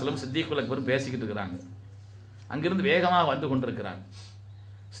ஸல்லல்லாஹு அலைஹி வஸல்லம் சித்திக்குல் அக்பர் பேசிக்கிட்டு இருக்கிறாங்க. அங்கிருந்து வேகமாக வந்து கொண்டிருக்கிறாங்க.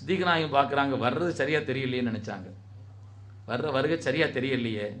 சித்திக் நாயகம் பார்க்குறாங்க, வர்றது சரியா தெரியலையேன்னு நினைச்சாங்க. வர்ற வருகை சரியா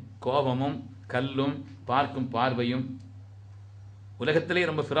தெரியலையே, கோபமும் கல்லும் பார்க்கும் பார்வையும். உலகத்திலே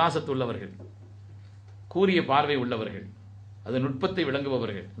ரொம்ப ஃபிராசத்து உள்ளவர்கள், கூரிய பார்வை உள்ளவர்கள், அது நுட்பத்தை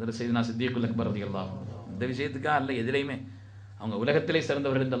விளங்குபவர்கள். அதில் செய்தனா சித்திக்குல் அக்பர் ரலியல்லாஹு அன்ஹு இந்த விஷயத்துக்காக அல்ல, எதிலையுமே அவங்க உலகத்திலே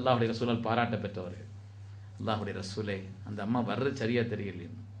சிறந்தவர்கள் என்று அல்லாஹ்வுடைய ரசூலால் பாராட்ட பெற்றவர்கள். அல்லாஹ்வுடைய ரசூலே, அந்த அம்மா வர்றது சரியா தெரியலையே,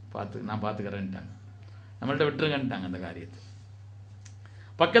 நான் பார்த்துக்கிறேன்ட்டாங்க, நம்மள்ட்ட விட்டுருங்கன்ட்டாங்க அந்த காரியத்தை.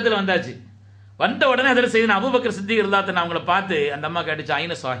 பக்கத்தில் வந்தாச்சு. வந்த உடனே அதில் செய்தனா அபூபக்கர் சித்திக் ரலியல்லாஹு அன்ஹு அவங்கள பார்த்து அந்த அம்மா கேட்டுச்சு,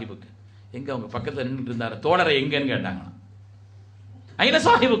 ஐன சாஹிபுக்கு, எங்க அவங்க பக்கத்தில் நின்றுட்டு இருந்தாரு, தோழரை எங்கன்னு கேட்டாங்களாம். ஐன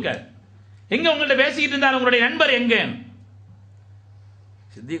சாஹிபுக்க, எங்க உங்கள்ட்ட பேசிக்கிட்டு இருந்தார் உங்களுடைய நண்பர் எங்க?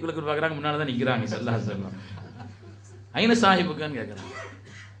 சித்திக்குலுக்கு பார்க்குறாங்க, முன்னாடி தான் நிற்கிறாங்க ஸல்லல்லாஹு அலைஹி வஸல்லம். ஐன சாஹிபுக்கன்னு கேட்குறாங்க.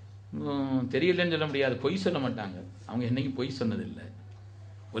 தெரியலன்னு சொல்ல முடியாது, பொய் சொல்ல மாட்டாங்க அவங்க, என்னைக்கும் பொய் சொன்னதில்லை.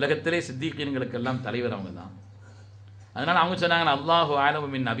 உலகத்திலே சித்திகீன்களுக்கெல்லாம் தலைவர் அவங்க தான். அதனால அவங்க சொன்னாங்க, அல்லாஹு ஆலமு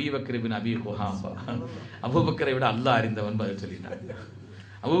மின் அபீ பக்ர் பின் அபீ குஹாஃபா, அபூபக்கரை விட அல்லாஹ் அறிந்தவன் பதில் சொல்லிட்டாங்க.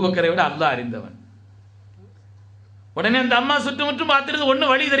 அபூபக்கரை விட அல்லாஹ் அறிந்தவன். உடனே அந்த அம்மா சுற்றுமுற்றும் பார்த்துட்டு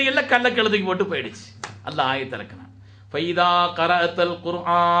ஒன்றும் வழி தெரியல, கல்ல கழுதுக்கு போட்டு போயிடுச்சு. அல்லாஹ் ஆயத்தை இறக்கினான். ஃபைதா கரஅத்தல்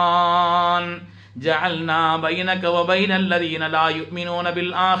குர்ஆன் ஜஅல்னா பைனக வ பைனல் லதீன லா யுமினூன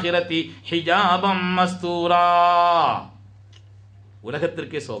பில் ஆখিরাতি ஹிஜாபம் மஸ்தூரா.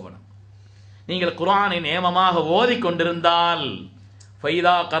 உலகத்திற்கே சோபனம். நீங்கள் குர்ஆனை நேமமாக ஓதிக்கொண்டிருந்தால்,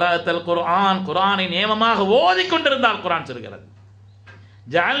 ஃபைதா கரஅத்தல் குர்ஆன், குர்ஆனை நேமமாக ஓதிக்கொண்டிருந்தால் குர்ஆன் சொல்கிறது,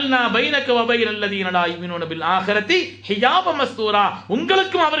 ஜஅல்னா பைனக வ பைனல் லதீன லா யுமினூன பில் ஆখিরাতি ஹிஜாபம் மஸ்தூரா,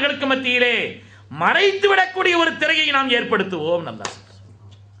 உங்களுக்கும் அவர்களுக்கு மத்தியிலே மறைத்து விடக்கூடிய ஒரு திரையை நாம் ஏற்படுத்துவோம். நல்லா,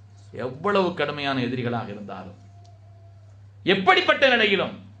 எவ்வளவு கடுமையான எதிரிகளாக இருந்தாலும், எப்படிப்பட்ட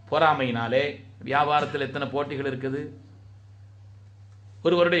நிலையிலும், பொறாமையினாலே வியாபாரத்தில் எத்தனை போட்டிகள் இருக்குது.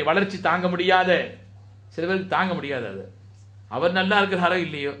 ஒருவருடைய வளர்ச்சி தாங்க முடியாத, சில பேருக்கு தாங்க முடியாது. அது அவர் நல்லா இருக்கிறாரோ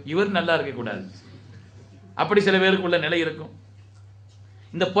இல்லையோ, இவர் நல்லா இருக்கக்கூடாது, அப்படி சில பேருக்கு உள்ள நிலை இருக்கும்.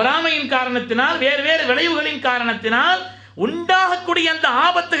 இந்த பொறாமையின் காரணத்தினால், வேறு வேறு விளைவுகளின் காரணத்தினால் உண்டாகக்கூடிய அந்த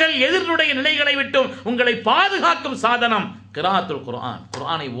ஆபத்துகள், எதிரினுடைய நிலைகளை விட்டும் உங்களை பாதுகாக்கும் சாதனம் கிராஅத்துல் குர்ஆன்,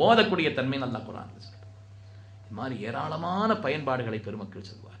 குர்ஆனை ஓதக்கூடிய தன்மை. நல்லா குர்ஆன் இது மாதிரி ஏராளமான பயன்பாடுகளை பெருமக்கள்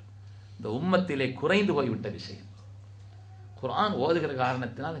சொல்வார். இந்த உம்மத்திலே குறைந்து போய்விட்ட விஷயம், குர்ஆன் ஓதுகிற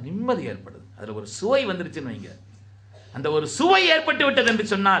காரணத்தினால் நிம்மதி ஏற்படுது. அதில் ஒரு சுவை வந்துருச்சுன்னு வைங்க, அந்த ஒரு சுவை ஏற்பட்டு விட்டது என்று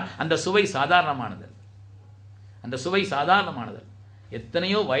சொன்னால் அந்த சுவை சாதாரணமானது, அந்த சுவை சாதாரணமானது.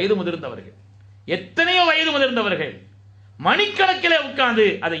 எத்தனையோ வயது முதிர்ந்தவர்கள் மணிக்கணக்கிலே உட்கார்ந்து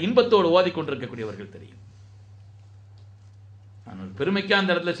அதை இன்பத்தோடு ஓதிக்கொண்டிருக்கக்கூடியவர்கள் தெரியும். நான் ஒரு பெருமைக்கா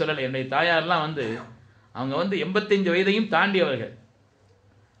அந்த இடத்துல சொல்லலை. என்னுடைய தாயாரெல்லாம் அவங்க 85 வயதையும் தாண்டியவர்கள்.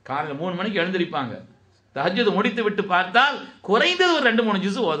 காலையில் 3 மணிக்கு எழுந்திருப்பாங்க, தஹஜ்ஜுத் முடித்து விட்டு பார்த்தால் குறைந்தது ஒரு 2-3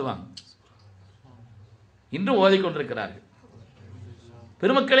 ஜுஸ் ஓதுவாங்க. இன்றும் ஓதிக்கொண்டிருக்கிறார்கள்.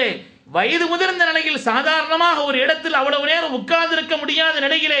 பெருமக்களே, வயது முதிர்ந்த நிலையில் சாதாரணமாக ஒரு இடத்தில் அவ்வளவு நேரம் உட்கார்ந்து இருக்க முடியாத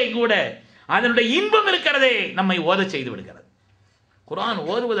நிலையிலே கூட அதனுடைய இன்பம் இருக்கிறதே நம்மை ஓத செய்து விடுகிறது. குர்ஆன்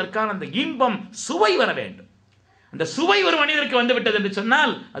ஓதுவதற்கான அந்த இன்பம், சுவை வர வேண்டும். அந்த சுவை ஒரு மனிதருக்கு வந்துவிட்டது என்று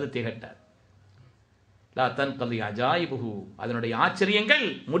சொன்னால் அது திகட்டார். லா தன்கலி அஜாயிபுஹு, அதனுடைய ஆச்சரியங்கள்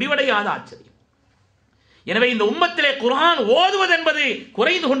முடிவடையாத ஆச்சரியம். எனவே இந்த உம்மத்திலே குர்ஆன் ஓதுவது என்பது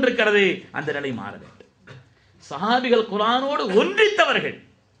குறைந்து கொண்டிருக்கிறது, அந்த நிலை மாற வேண்டும். சஹாபிகள் குர்ஆனோடு ஒன்றித்தவர்கள்.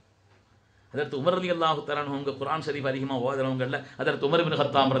 அதற்கு உமர் ரலியல்லாஹு தஆலா அவங்க குர்ஆன் ஷரீஃப் அதிகமாக ஓதுறவங்கல்ல. அதற்கு உமர் இப்னு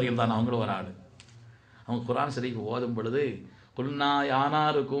கத்தாப் ரலியல்லாஹு அவங்களும் ஒரு ஆளு. அவங்க குர்ஆன் ஷரீஃப் ஓதும் பொழுது குல்னா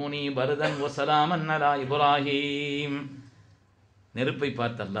யானாரு கூனி பரதன் வ ஸலாமன் அலா இப்ராஹீம், நெருப்பை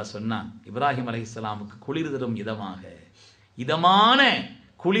பார்த்து அல்லாஹ் சொன்னான், இப்ராஹிம் அலைஹிஸ்ஸலாமுக்கு குளிர் தரும் இதமான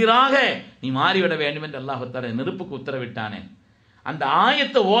குளிராக நீ மாறிவிட வேண்டும் என்று அல்லாஹ் தஆலா நெருப்புக்கு உத்தரவிட்டானே. அந்த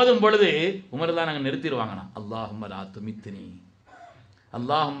ஆயத்தை ஓதும் பொழுது உமர் தான் நாங்கள் நிறுத்திடுவாங்கண்ணா, அல்லாஹும்ம லா துமித்னி,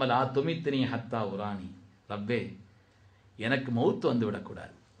 அல்லாஹும்ம லா துமித்னி ஹத்தா உரானி, ரப்பே எனக்கு மௌத் வந்து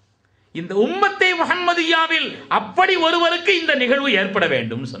விடக்கூடாது. இந்த உம்மத்தை முஹம்மதியாவில் அப்படி ஒருவருக்கு இந்த நிகழ்வு ஏற்பட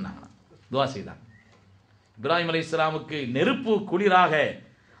வேண்டும் சொன்னாங்க, துஆ செய்தாங்க. இப்ராஹிம் அலைஹிஸ்ஸலாமுக்கு நெருப்பு குளிராக,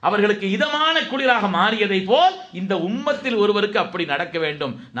 அவர்களுக்கு இதமான குளிராக மாறியதை போல் இந்த உம்மத்தில் ஒருவருக்கு அப்படி நடக்க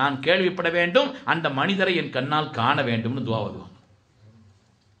வேண்டும், நான் கேள்விப்பட வேண்டும், அந்த மனிதரை என் கண்ணால் காண வேண்டும்னு துஆ ஓதுவாங்க.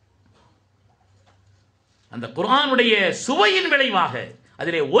 அந்த குர்ஆனுடைய சுவையின் விளைவாக,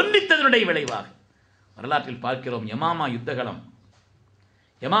 அதிலே ஒன்றித்ததனுடைய விளைவாக வரலாற்றில் பார்க்கிறோம். யமாமா யுத்தகலம்,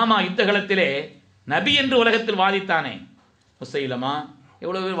 யமாமா யுத்தகலத்திலே நபி என்று உலகத்தில் வாதித்தானே முசைலமா,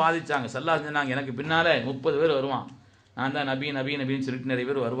 எவ்வளவு பேர் வாதிச்சாங்க. ஸல்லல்லாஹு சொன்னாங்க, எனக்கு பின்னால 30 பேர் வருவான், நான் தான் நபி நபி நபின்னு சொல்லிட்டு நிறைய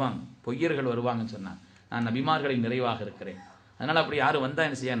பேர் வருவாங்க, பொய்யர்கள் வருவாங்கன்னு சொன்னான். நான் நபிமார்களின் நிறைவாக இருக்கிறேன், அதனால அப்படி யாரும் வந்தா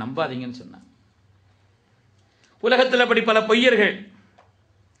என்ன செய்ய நம்பாதீங்கன்னு சொன்னான். உலகத்தில் அப்படி பல பொய்யர்கள்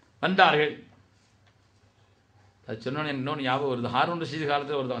வந்தார்கள். அது சொன்னோன்னு இன்னொன்று ஞாபகம் வருது. ஹாரூன் ரஷீத்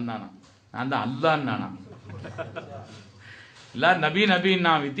காலத்தில் ஒருத்தர் வந்தானா, நான் தான் அல்லான்னு நானா, எல்லாரும் நபி நபின்னு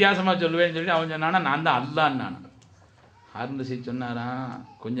நான் வித்தியாசமாக சொல்லுவேன்னு சொல்லிட்டு அவன் சொன்னானா, நான் தான் அல்லான்னு நானா. ஹாரூன் ரஷீத் சொன்னாரா,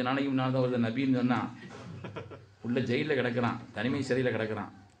 கொஞ்ச நாளைக்கு முன்னால் தான் ஒருத்தர் நபின்னு சொன்னான், உள்ள ஜெயிலில் கிடக்கிறான், தனிமை சிறையில்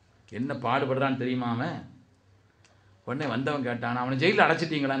கிடக்கிறான், என்ன பாடுபடுறான்னு தெரியுமா அவன். உடனே வந்தவன் கேட்டான், அவனை ஜெயிலில்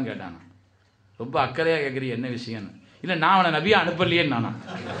அடைச்சிட்டீங்களான்னு கேட்டானா. ரொம்ப அக்கறையாக கேட்குறீ, என்ன விஷயம்னு. இல்லை, நான் அவனை நபியா அனுப்பலையேன்னு நானா,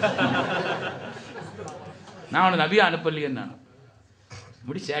 நான் அவனை நபியா அனுப்பலையேன்னு நானா.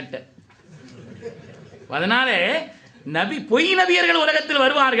 முடி சேட்டை. அதனாலே நபி, பொய் நபியர்கள் உலகத்தில்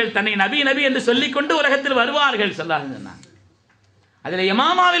வருவார்கள், தன்னை நபி நபி என்று சொல்லிக்கொண்டு உலகத்தில் வருவார்கள் ஸல்லல்லாஹு அலைஹி வஸல்லம். அதில்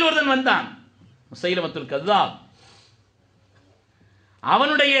யமாமாவில் ஒருவன் வந்தான், முசைலமத்துல் கஸ்ஸாப்.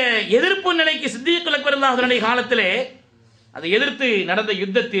 அவனுடைய எதிர்ப்பு நிலைக்கு சித்திக் அக்பர் ரலியல்லாஹு காலத்திலே அதை எதிர்த்து நடந்த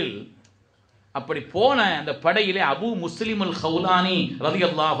யுத்தத்தில் அப்படி போன அந்த படையிலே அபு முஸ்லிமுல் ஹவுலானி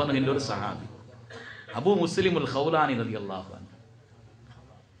ரலியல்லாஹு அன்ஹு என்ற ஒரு சஹாபி. அபு முஸ்லிமுல் ஹவுலானி ரலியல்லாஹு அன்ஹு,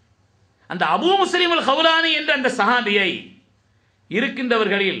 அந்த அபு முஸ்லிமுல் ஹவுலானி என்ற அந்த சஹாபியை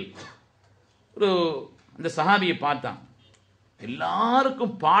இருக்கின்றவர்களில் ஒரு அந்த சஹாபியை பார்த்தான்.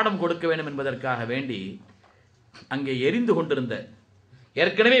 எல்லாருக்கும் பாடம் கொடுக்க வேண்டும் என்பதற்காக வேண்டி அங்கே எரிந்து கொண்டிருந்த,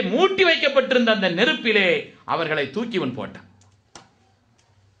 ஏற்கனவே மூட்டி வைக்கப்பட்டிருந்த அந்த நெருப்பிலே அவர்களை தூக்கி போட்டான்.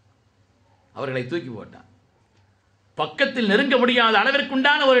 அவர்களை தூக்கி போட்டான். பக்கத்தில் நெருங்க முடியாத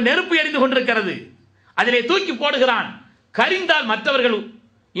அளவிற்குண்டான ஒரு நெருப்பு எரிந்து கொண்டிருக்கிறது, அதிலே தூக்கி போடுகிறான். கரிந்தால் மற்றவர்கள்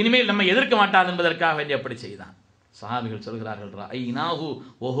இனிமேல் நம்மை எதிர்க்க மாட்டார் என்பதற்காக வேண்டி அப்படி செய்தான். சஹாபிகள் சொல்கிறார்கள், ரஅய்னாஹு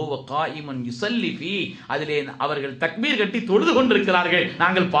வஹுவ காயிமன் யுஸல்லி ஃபீ, அதிலே அவர்கள் தக்பீர் கட்டி தொழுது கொண்டிருக்கிறார்கள்,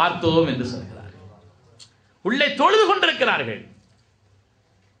 நாங்கள் பார்த்தோம் என்று சொல்கிறார்கள். உள்ளே தொழுது கொண்டிருக்கிறார்கள்.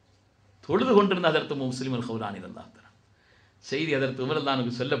 தொழுது கொண்டிருந்த அதற்கு முஸ்லிமுல் ஹவுலானி ரலியல்லாஹு அன்ஹு செய்தி அதற்கு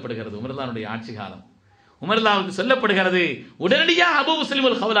உமர்லானுக்கு சொல்லப்படுகிறது. உமர்லானுடைய ஆட்சி காலம். உமர்லாவுக்கு சொல்லப்படுகிறது, உடனடியாக அபு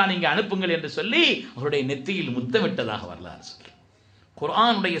முஸ்லிமுல் ஹவுலானி இங்கே அனுப்புங்கள் என்று சொல்லி அவருடைய நெத்தியில் முத்தமிட்டதாக வரலாறு சொல்லி,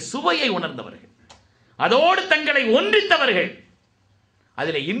 குர்ஆனுடைய சுவையை உணர்ந்தவர்கள், அதோடு தங்களை ஒன்றித்தவர்கள்,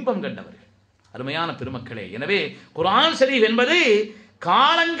 அதில் இன்பம் கண்டவர்கள். அருமையான பெருமக்களே, எனவே குர்ஆன் ஷரீஃப் என்பது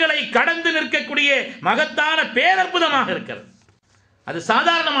காலங்களை கடந்து நிற்கக்கூடிய மகத்தான பேரற்புதமாக இருக்கிறது. அது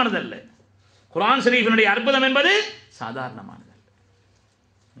சாதாரணமானதல்ல. குர்ஆன் ஷரீஃபினுடைய அற்புதம் என்பது சாதாரணமானதல்ல.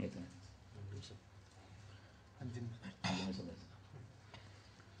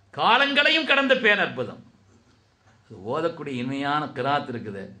 காலங்களையும் கடந்த பேரற்புதம். ஓதக்கூடிய இனிமையான கிராத்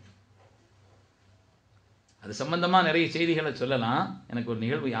இருக்குது. அது சம்பந்தமாக நிறைய செய்திகளை சொல்லலாம். எனக்கு ஒரு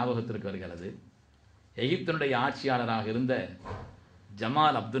நிகழ்வு ஞாபகத்திற்கு வருகிறது. எகிப்தினுடைய ஆட்சியாளராக இருந்த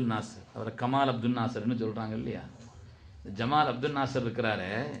ஜமால் அப்துல் நாசர், அவரை கமால் அப்துல் நாசர்னு சொல்கிறாங்க இல்லையா, ஜமால் அப்துல் நாசர் இருக்கிறாரு,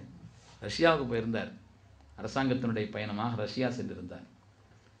 ரஷ்யாவுக்கு போயிருந்தார். அரசாங்கத்தினுடைய பயணமாக ரஷ்யா சென்றிருந்தார்.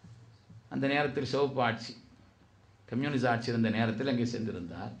 அந்த நேரத்தில் சிவப்பு ஆட்சி, கம்யூனிச ஆட்சி இருந்த நேரத்தில் அங்கே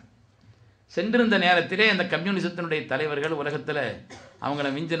சென்றிருந்தார். சென்றிருந்த நேரத்திலே அந்த கம்யூனிசத்தினுடைய தலைவர்கள் உலகத்தில் அவங்கள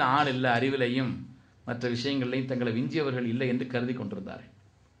விஞ்சின ஆள் இல்லை, அறிவிலையும் மற்ற விஷயங்களையும் தங்களை விஞ்சியவர்கள் இல்லை என்று கருதி கொண்டிருந்தார்கள்.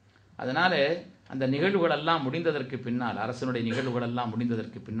 அதனால் அந்த நிகழ்வுகள் எல்லாம் முடிந்ததற்கு பின்னால், அரசனுடைய நிகழ்வுகள் எல்லாம்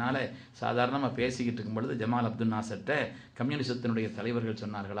முடிந்ததற்கு பின்னால் சாதாரணமாக பேசிக்கிட்டு இருக்கும் பொழுது ஜமால் அப்துல் நாசர்கிட்ட கம்யூனிசத்தினுடைய தலைவர்கள்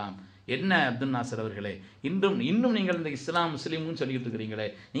சொன்னார்களாம், என்ன அப்துல் நாசர் அவர்களே, இன்னும் நீங்கள் இந்த இஸ்லாம் முஸ்லீம்னு சொல்லிட்டு இருக்கிறீங்களே,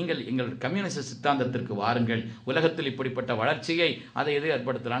 நீங்கள் எங்கள் கம்யூனிச சித்தாந்தத்திற்கு வாருங்கள், உலகத்தில் இப்படிப்பட்ட வளர்ச்சியை அதை எது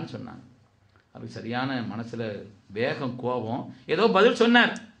ஏற்படுத்தலான்னு சொன்னாங்க. அவருக்கு சரியான மனசில் வேகம், கோபம். ஏதோ பதில்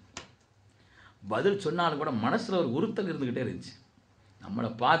சொன்னார். பதில் சொன்னாலும் கூட மனசில் ஒரு உறுத்தல் இருந்துக்கிட்டே இருந்துச்சு. நம்மளை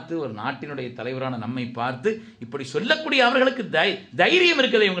பார்த்து, ஒரு நாட்டினுடைய தலைவரான நம்மை பார்த்து இப்படி சொல்லக்கூடிய அவர்களுக்கு தைரியம்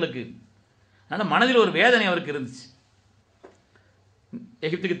இருக்குது இவங்களுக்கு. அதனால் மனதில் ஒரு வேதனை அவருக்கு இருந்துச்சு.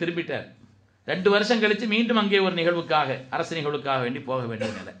 எகிப்துக்கு திரும்பிட்டார். 2 வருஷம் கழித்து மீண்டும் அங்கே ஒரு நிகழ்வுக்காக, அரசு நிகழ்வுக்காக வேண்டி போக வேண்டிய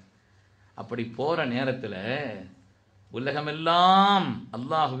நிலை. அப்படி போகிற நேரத்தில் உலகமெல்லாம்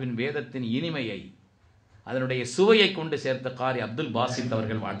அல்லாஹுவின் வேதத்தின் இனிமையை, அதனுடைய சுவையை கொண்டு சேர்த்த காரி அப்துல் பாசித்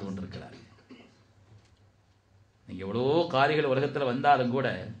அவர்கள் வாழ்ந்து கொண்டிருக்கிறார். எவ்வளோ காரிகள் உலகத்தில் வந்தாலும் கூட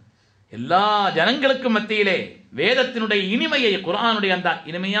எல்லா ஜனங்களுக்கும் மத்தியிலே வேதத்தினுடைய இனிமையை, குர்ஆனுடைய அந்த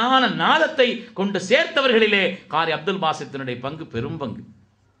இனிமையான நாதத்தை கொண்டு சேர்த்தவர்களிலே காரி அப்துல் பாசித்தினுடைய பங்கு பெரும் பங்கு.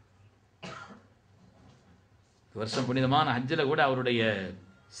 வருஷம் புனிதமான ஹஜ்ஜில் கூட அவருடைய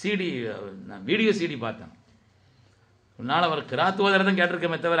வீடியோ சிடி பார்த்தேன். ஒரு நாள் அவர் கிராத் ஓதுறதும்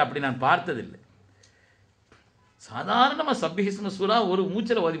கேட்டிருக்கமே தவிர அப்படி நான் பார்த்ததில்லை. சாதாரணமாக சப்பிஹிஸ்ம சூரா ஒரு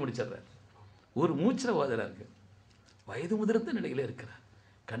மூச்சில் ஓதி முடிச்சிடுறார். ஒரு மூச்சில் ஓதுறாரு. வயது முதிர்ந்த நிலையில் இருக்கிறார்.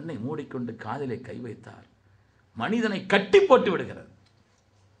 கண்ணை மூடிக்கொண்டு காதிலே கை வைத்தார். மனிதனை கட்டி போட்டு விடுகிறது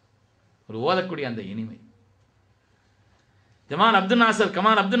ஒரு ஓதக்கூடிய அந்த இனிமை. கமால்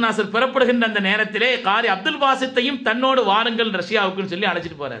அப்துல் நாசர் பெறப்படுகின்ற அந்த நேரத்திலே காரி அப்துல் பாசித்தையும் தன்னோடு வாருங்கள் ரஷ்யாவுக்குன்னு சொல்லி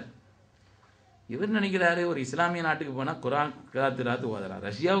அழைச்சிட்டு போறார். இவர் நினைக்கிறாரு, ஒரு இஸ்லாமிய நாட்டுக்கு போனா குர்ஆன் கிராத் ஓதலாம்,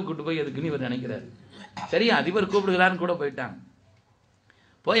 ரஷ்யாவுக்கு கூட்டு போய் எதுக்குன்னு இவர் நினைக்கிறாரு. சரி, அதிபர் கூப்பிடுகிறாருன்னு கூட போயிட்டாங்க.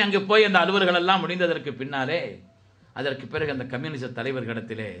 அங்கே போய் அந்த அலுவல்கள் எல்லாம் முடிந்ததற்கு பின்னாலே, அதற்கு பிறகு அந்த கம்யூனிச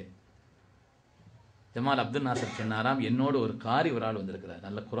தலைவர்களிடத்திலே ஜமால் அப்துல் நாசர் சொன்னாராம், என்னோடு ஒரு காரி ஒரு ஆள் வந்திருக்கிறார்,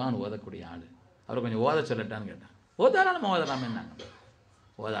 நல்ல குர்ஆன் ஓதக்கூடிய ஆள், அவர் கொஞ்சம் ஓத சொல்லட்டான்னு கேட்டான். ஓதாராம் என்னங்க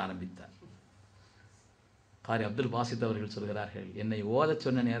ஓத ஆரம்பித்தார். காரி அப்துல் பாசித் அவர்கள் சொல்கிறார்கள், என்னை ஓத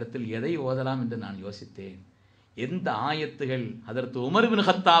சொன்ன நேரத்தில் எதை ஓதலாம் என்று நான் யோசித்தேன். எந்த ஆயத்துகள் அதற்கு உமர் பின்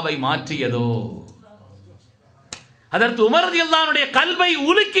கத்தாபை மாற்றியதோ, அதற்கு உமர் ரலியல்லாஹுடைய கல்வை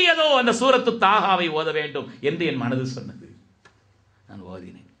உலுக்கியதோ, அந்த சூரத்து தாகாவை ஓத வேண்டும் என்று என் மனது சொன்னது. நான்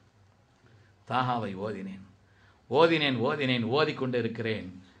ஓதினேன், தாகாவை ஓதினேன். ஓதினேன் ஓதிக்கொண்டு இருக்கிறேன்.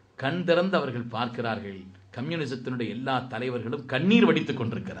 கண் திறந்து அவர்கள் பார்க்கிறார்கள், கம்யூனிசத்தினுடைய எல்லா தலைவர்களும் கண்ணீர் வடித்துக்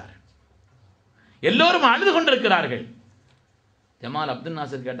கொண்டிருக்கிறார்கள், எல்லோரும் அழுது கொண்டிருக்கிறார்கள். ஜமால் அப்துல்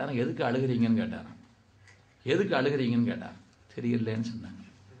நாசர் கேட்டாராம், எதுக்கு அழுகிறீங்கன்னு கேட்டாராம். எதுக்கு அழுகிறீங்கன்னு கேட்டார். தெரியலன்னு சொன்னாங்க,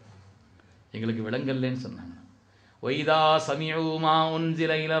 எங்களுக்கு விளங்கல்லேன்னு சொன்னாங்க. வைதா சமிஉ மா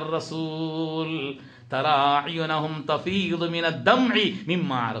உன்சில இலர் ரசூல் தரா அயுனஹும் தஃபீது மினத் தம்இ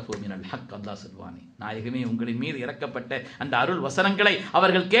மிம்மா அரஃபு மினல் ஹக். அல்லாஹ் சொல்வானே, நாயகமே உங்களின் மீது இறக்கப்பட்ட அந்த அருள் வசனங்களை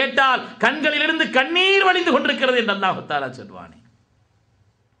அவர்கள் கேட்டால் கண்களிலிருந்து கண்ணீர் வடிந்து கொண்டிருக்கிறது என்று அல்லாஹ் தஆலா சொல்வானே.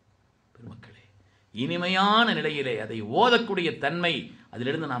 பெருமக்களே, இனிமையான நிலையிலே அதை ஓதக்கூடிய தன்மை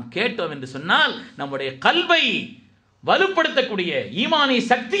அதிலிருந்து நாம் கேட்டோம் என்று சொன்னால் நம்முடைய கல்வை வலுப்படுத்தக்கூடிய ஈமானி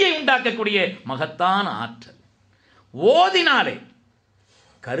சக்தியை உண்டாக்கக்கூடிய மகத்தான ஆற்றல். ஓதினாலே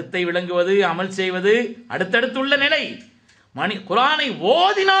கருத்தை விளங்குவது, அமல் செய்வது அடுத்தடுத்துள்ள நிலை. குர்ஆனை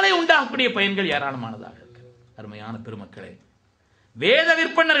ஓதினாலே உண்டாகக்கூடிய பயன்கள் ஏராளமானதாக இருக்கு. அருமையான பெருமக்களே, வேத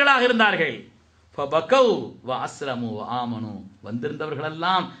விற்பனர்களாக இருந்தார்கள். ஃபபகவ் வஅஸ்லமு வஆமனு,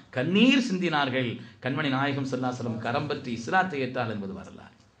 வந்திருந்தவர்களெல்லாம் கண்ணீர் சிந்தினார்கள். கண்மணி நாயகம் ஸல்லல்லாஹு அலைஹி வஸல்லம் கரம் பற்றி இஸ்லாத்தை ஏற்றார் என்பது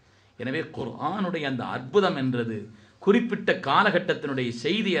வரலாறு. எனவே குர்ஆனுடைய அந்த அற்புதம் என்றது குறிப்பிட்ட காலகட்டத்தினுடைய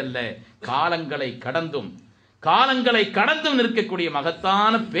செய்தி அல்ல, காலங்களை கடந்தும் நிற்கக்கூடிய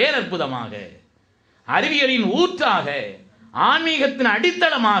மகத்தான பேரற்புதமாக, அறிவியலின் ஊற்றாக, ஆன்மீகத்தின்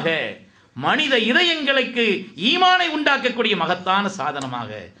அடித்தளமாக, மனித இதயங்களுக்கு ஈமானை உண்டாக்கக்கூடிய மகத்தான சாதனமாக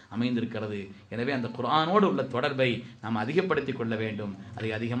அமைந்திருக்கிறது. எனவே அந்த குர்ஆனோடு உள்ள தொடர்பை நாம் அதிகப்படுத்திக் கொள்ள வேண்டும். அதை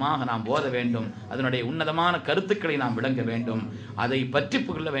அதிகமாக நாம் ஓத வேண்டும். அதனுடைய உன்னதமான கருத்துக்களை நாம் விளங்க வேண்டும். அதை பற்றி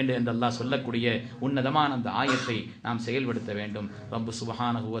கொள்ள வேண்டும் என்று அல்லாஹ் சொல்லக்கூடிய உன்னதமான அந்த ஆயத்தை நாம் செயல்படுத்த வேண்டும். ரப்பு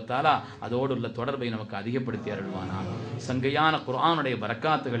சுப்ஹானஹு வ தஆலா அதோடு உள்ள தொடர்பை நமக்கு அதிகப்படுத்தி அருள்வானாக. சங்கையான குர்ஆனுடைய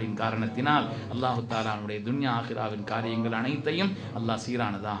பரக்காத்துகளின் காரணத்தினால் அல்லாஹு தஆலா நம்முடைய துன்யா ஆகிராவின் காரியங்கள் அனைத்தையும் அல்லாஹ்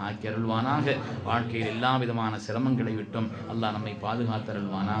சீரானதாக ஆக்கி அருள்வானாக. வாழ்க்கையில் எல்லா விதமான சிரமங்களை விட்டும் அல்லாஹ் நம்மை பாதுகாத்து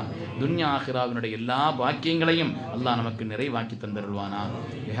அருள்வானாக. துன்யா ஆகிராவினுடைய எல்லா பாக்கியங்களையும் அல்லாஹ் நமக்கு நிறைவாக்கி தந்தருள்வானாக.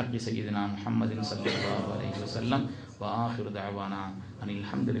 பிஹக்கி சய்யிதினா முஹம்மதின் ஸல்லல்லாஹு அலைஹி வஸல்லம் வ ஆகிரு தஅவானா அனில்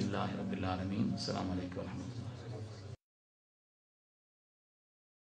ஹம்துலில்லாஹி ரப்பில் ஆலமீன். அஸ்ஸலாமு அலைக்கும்.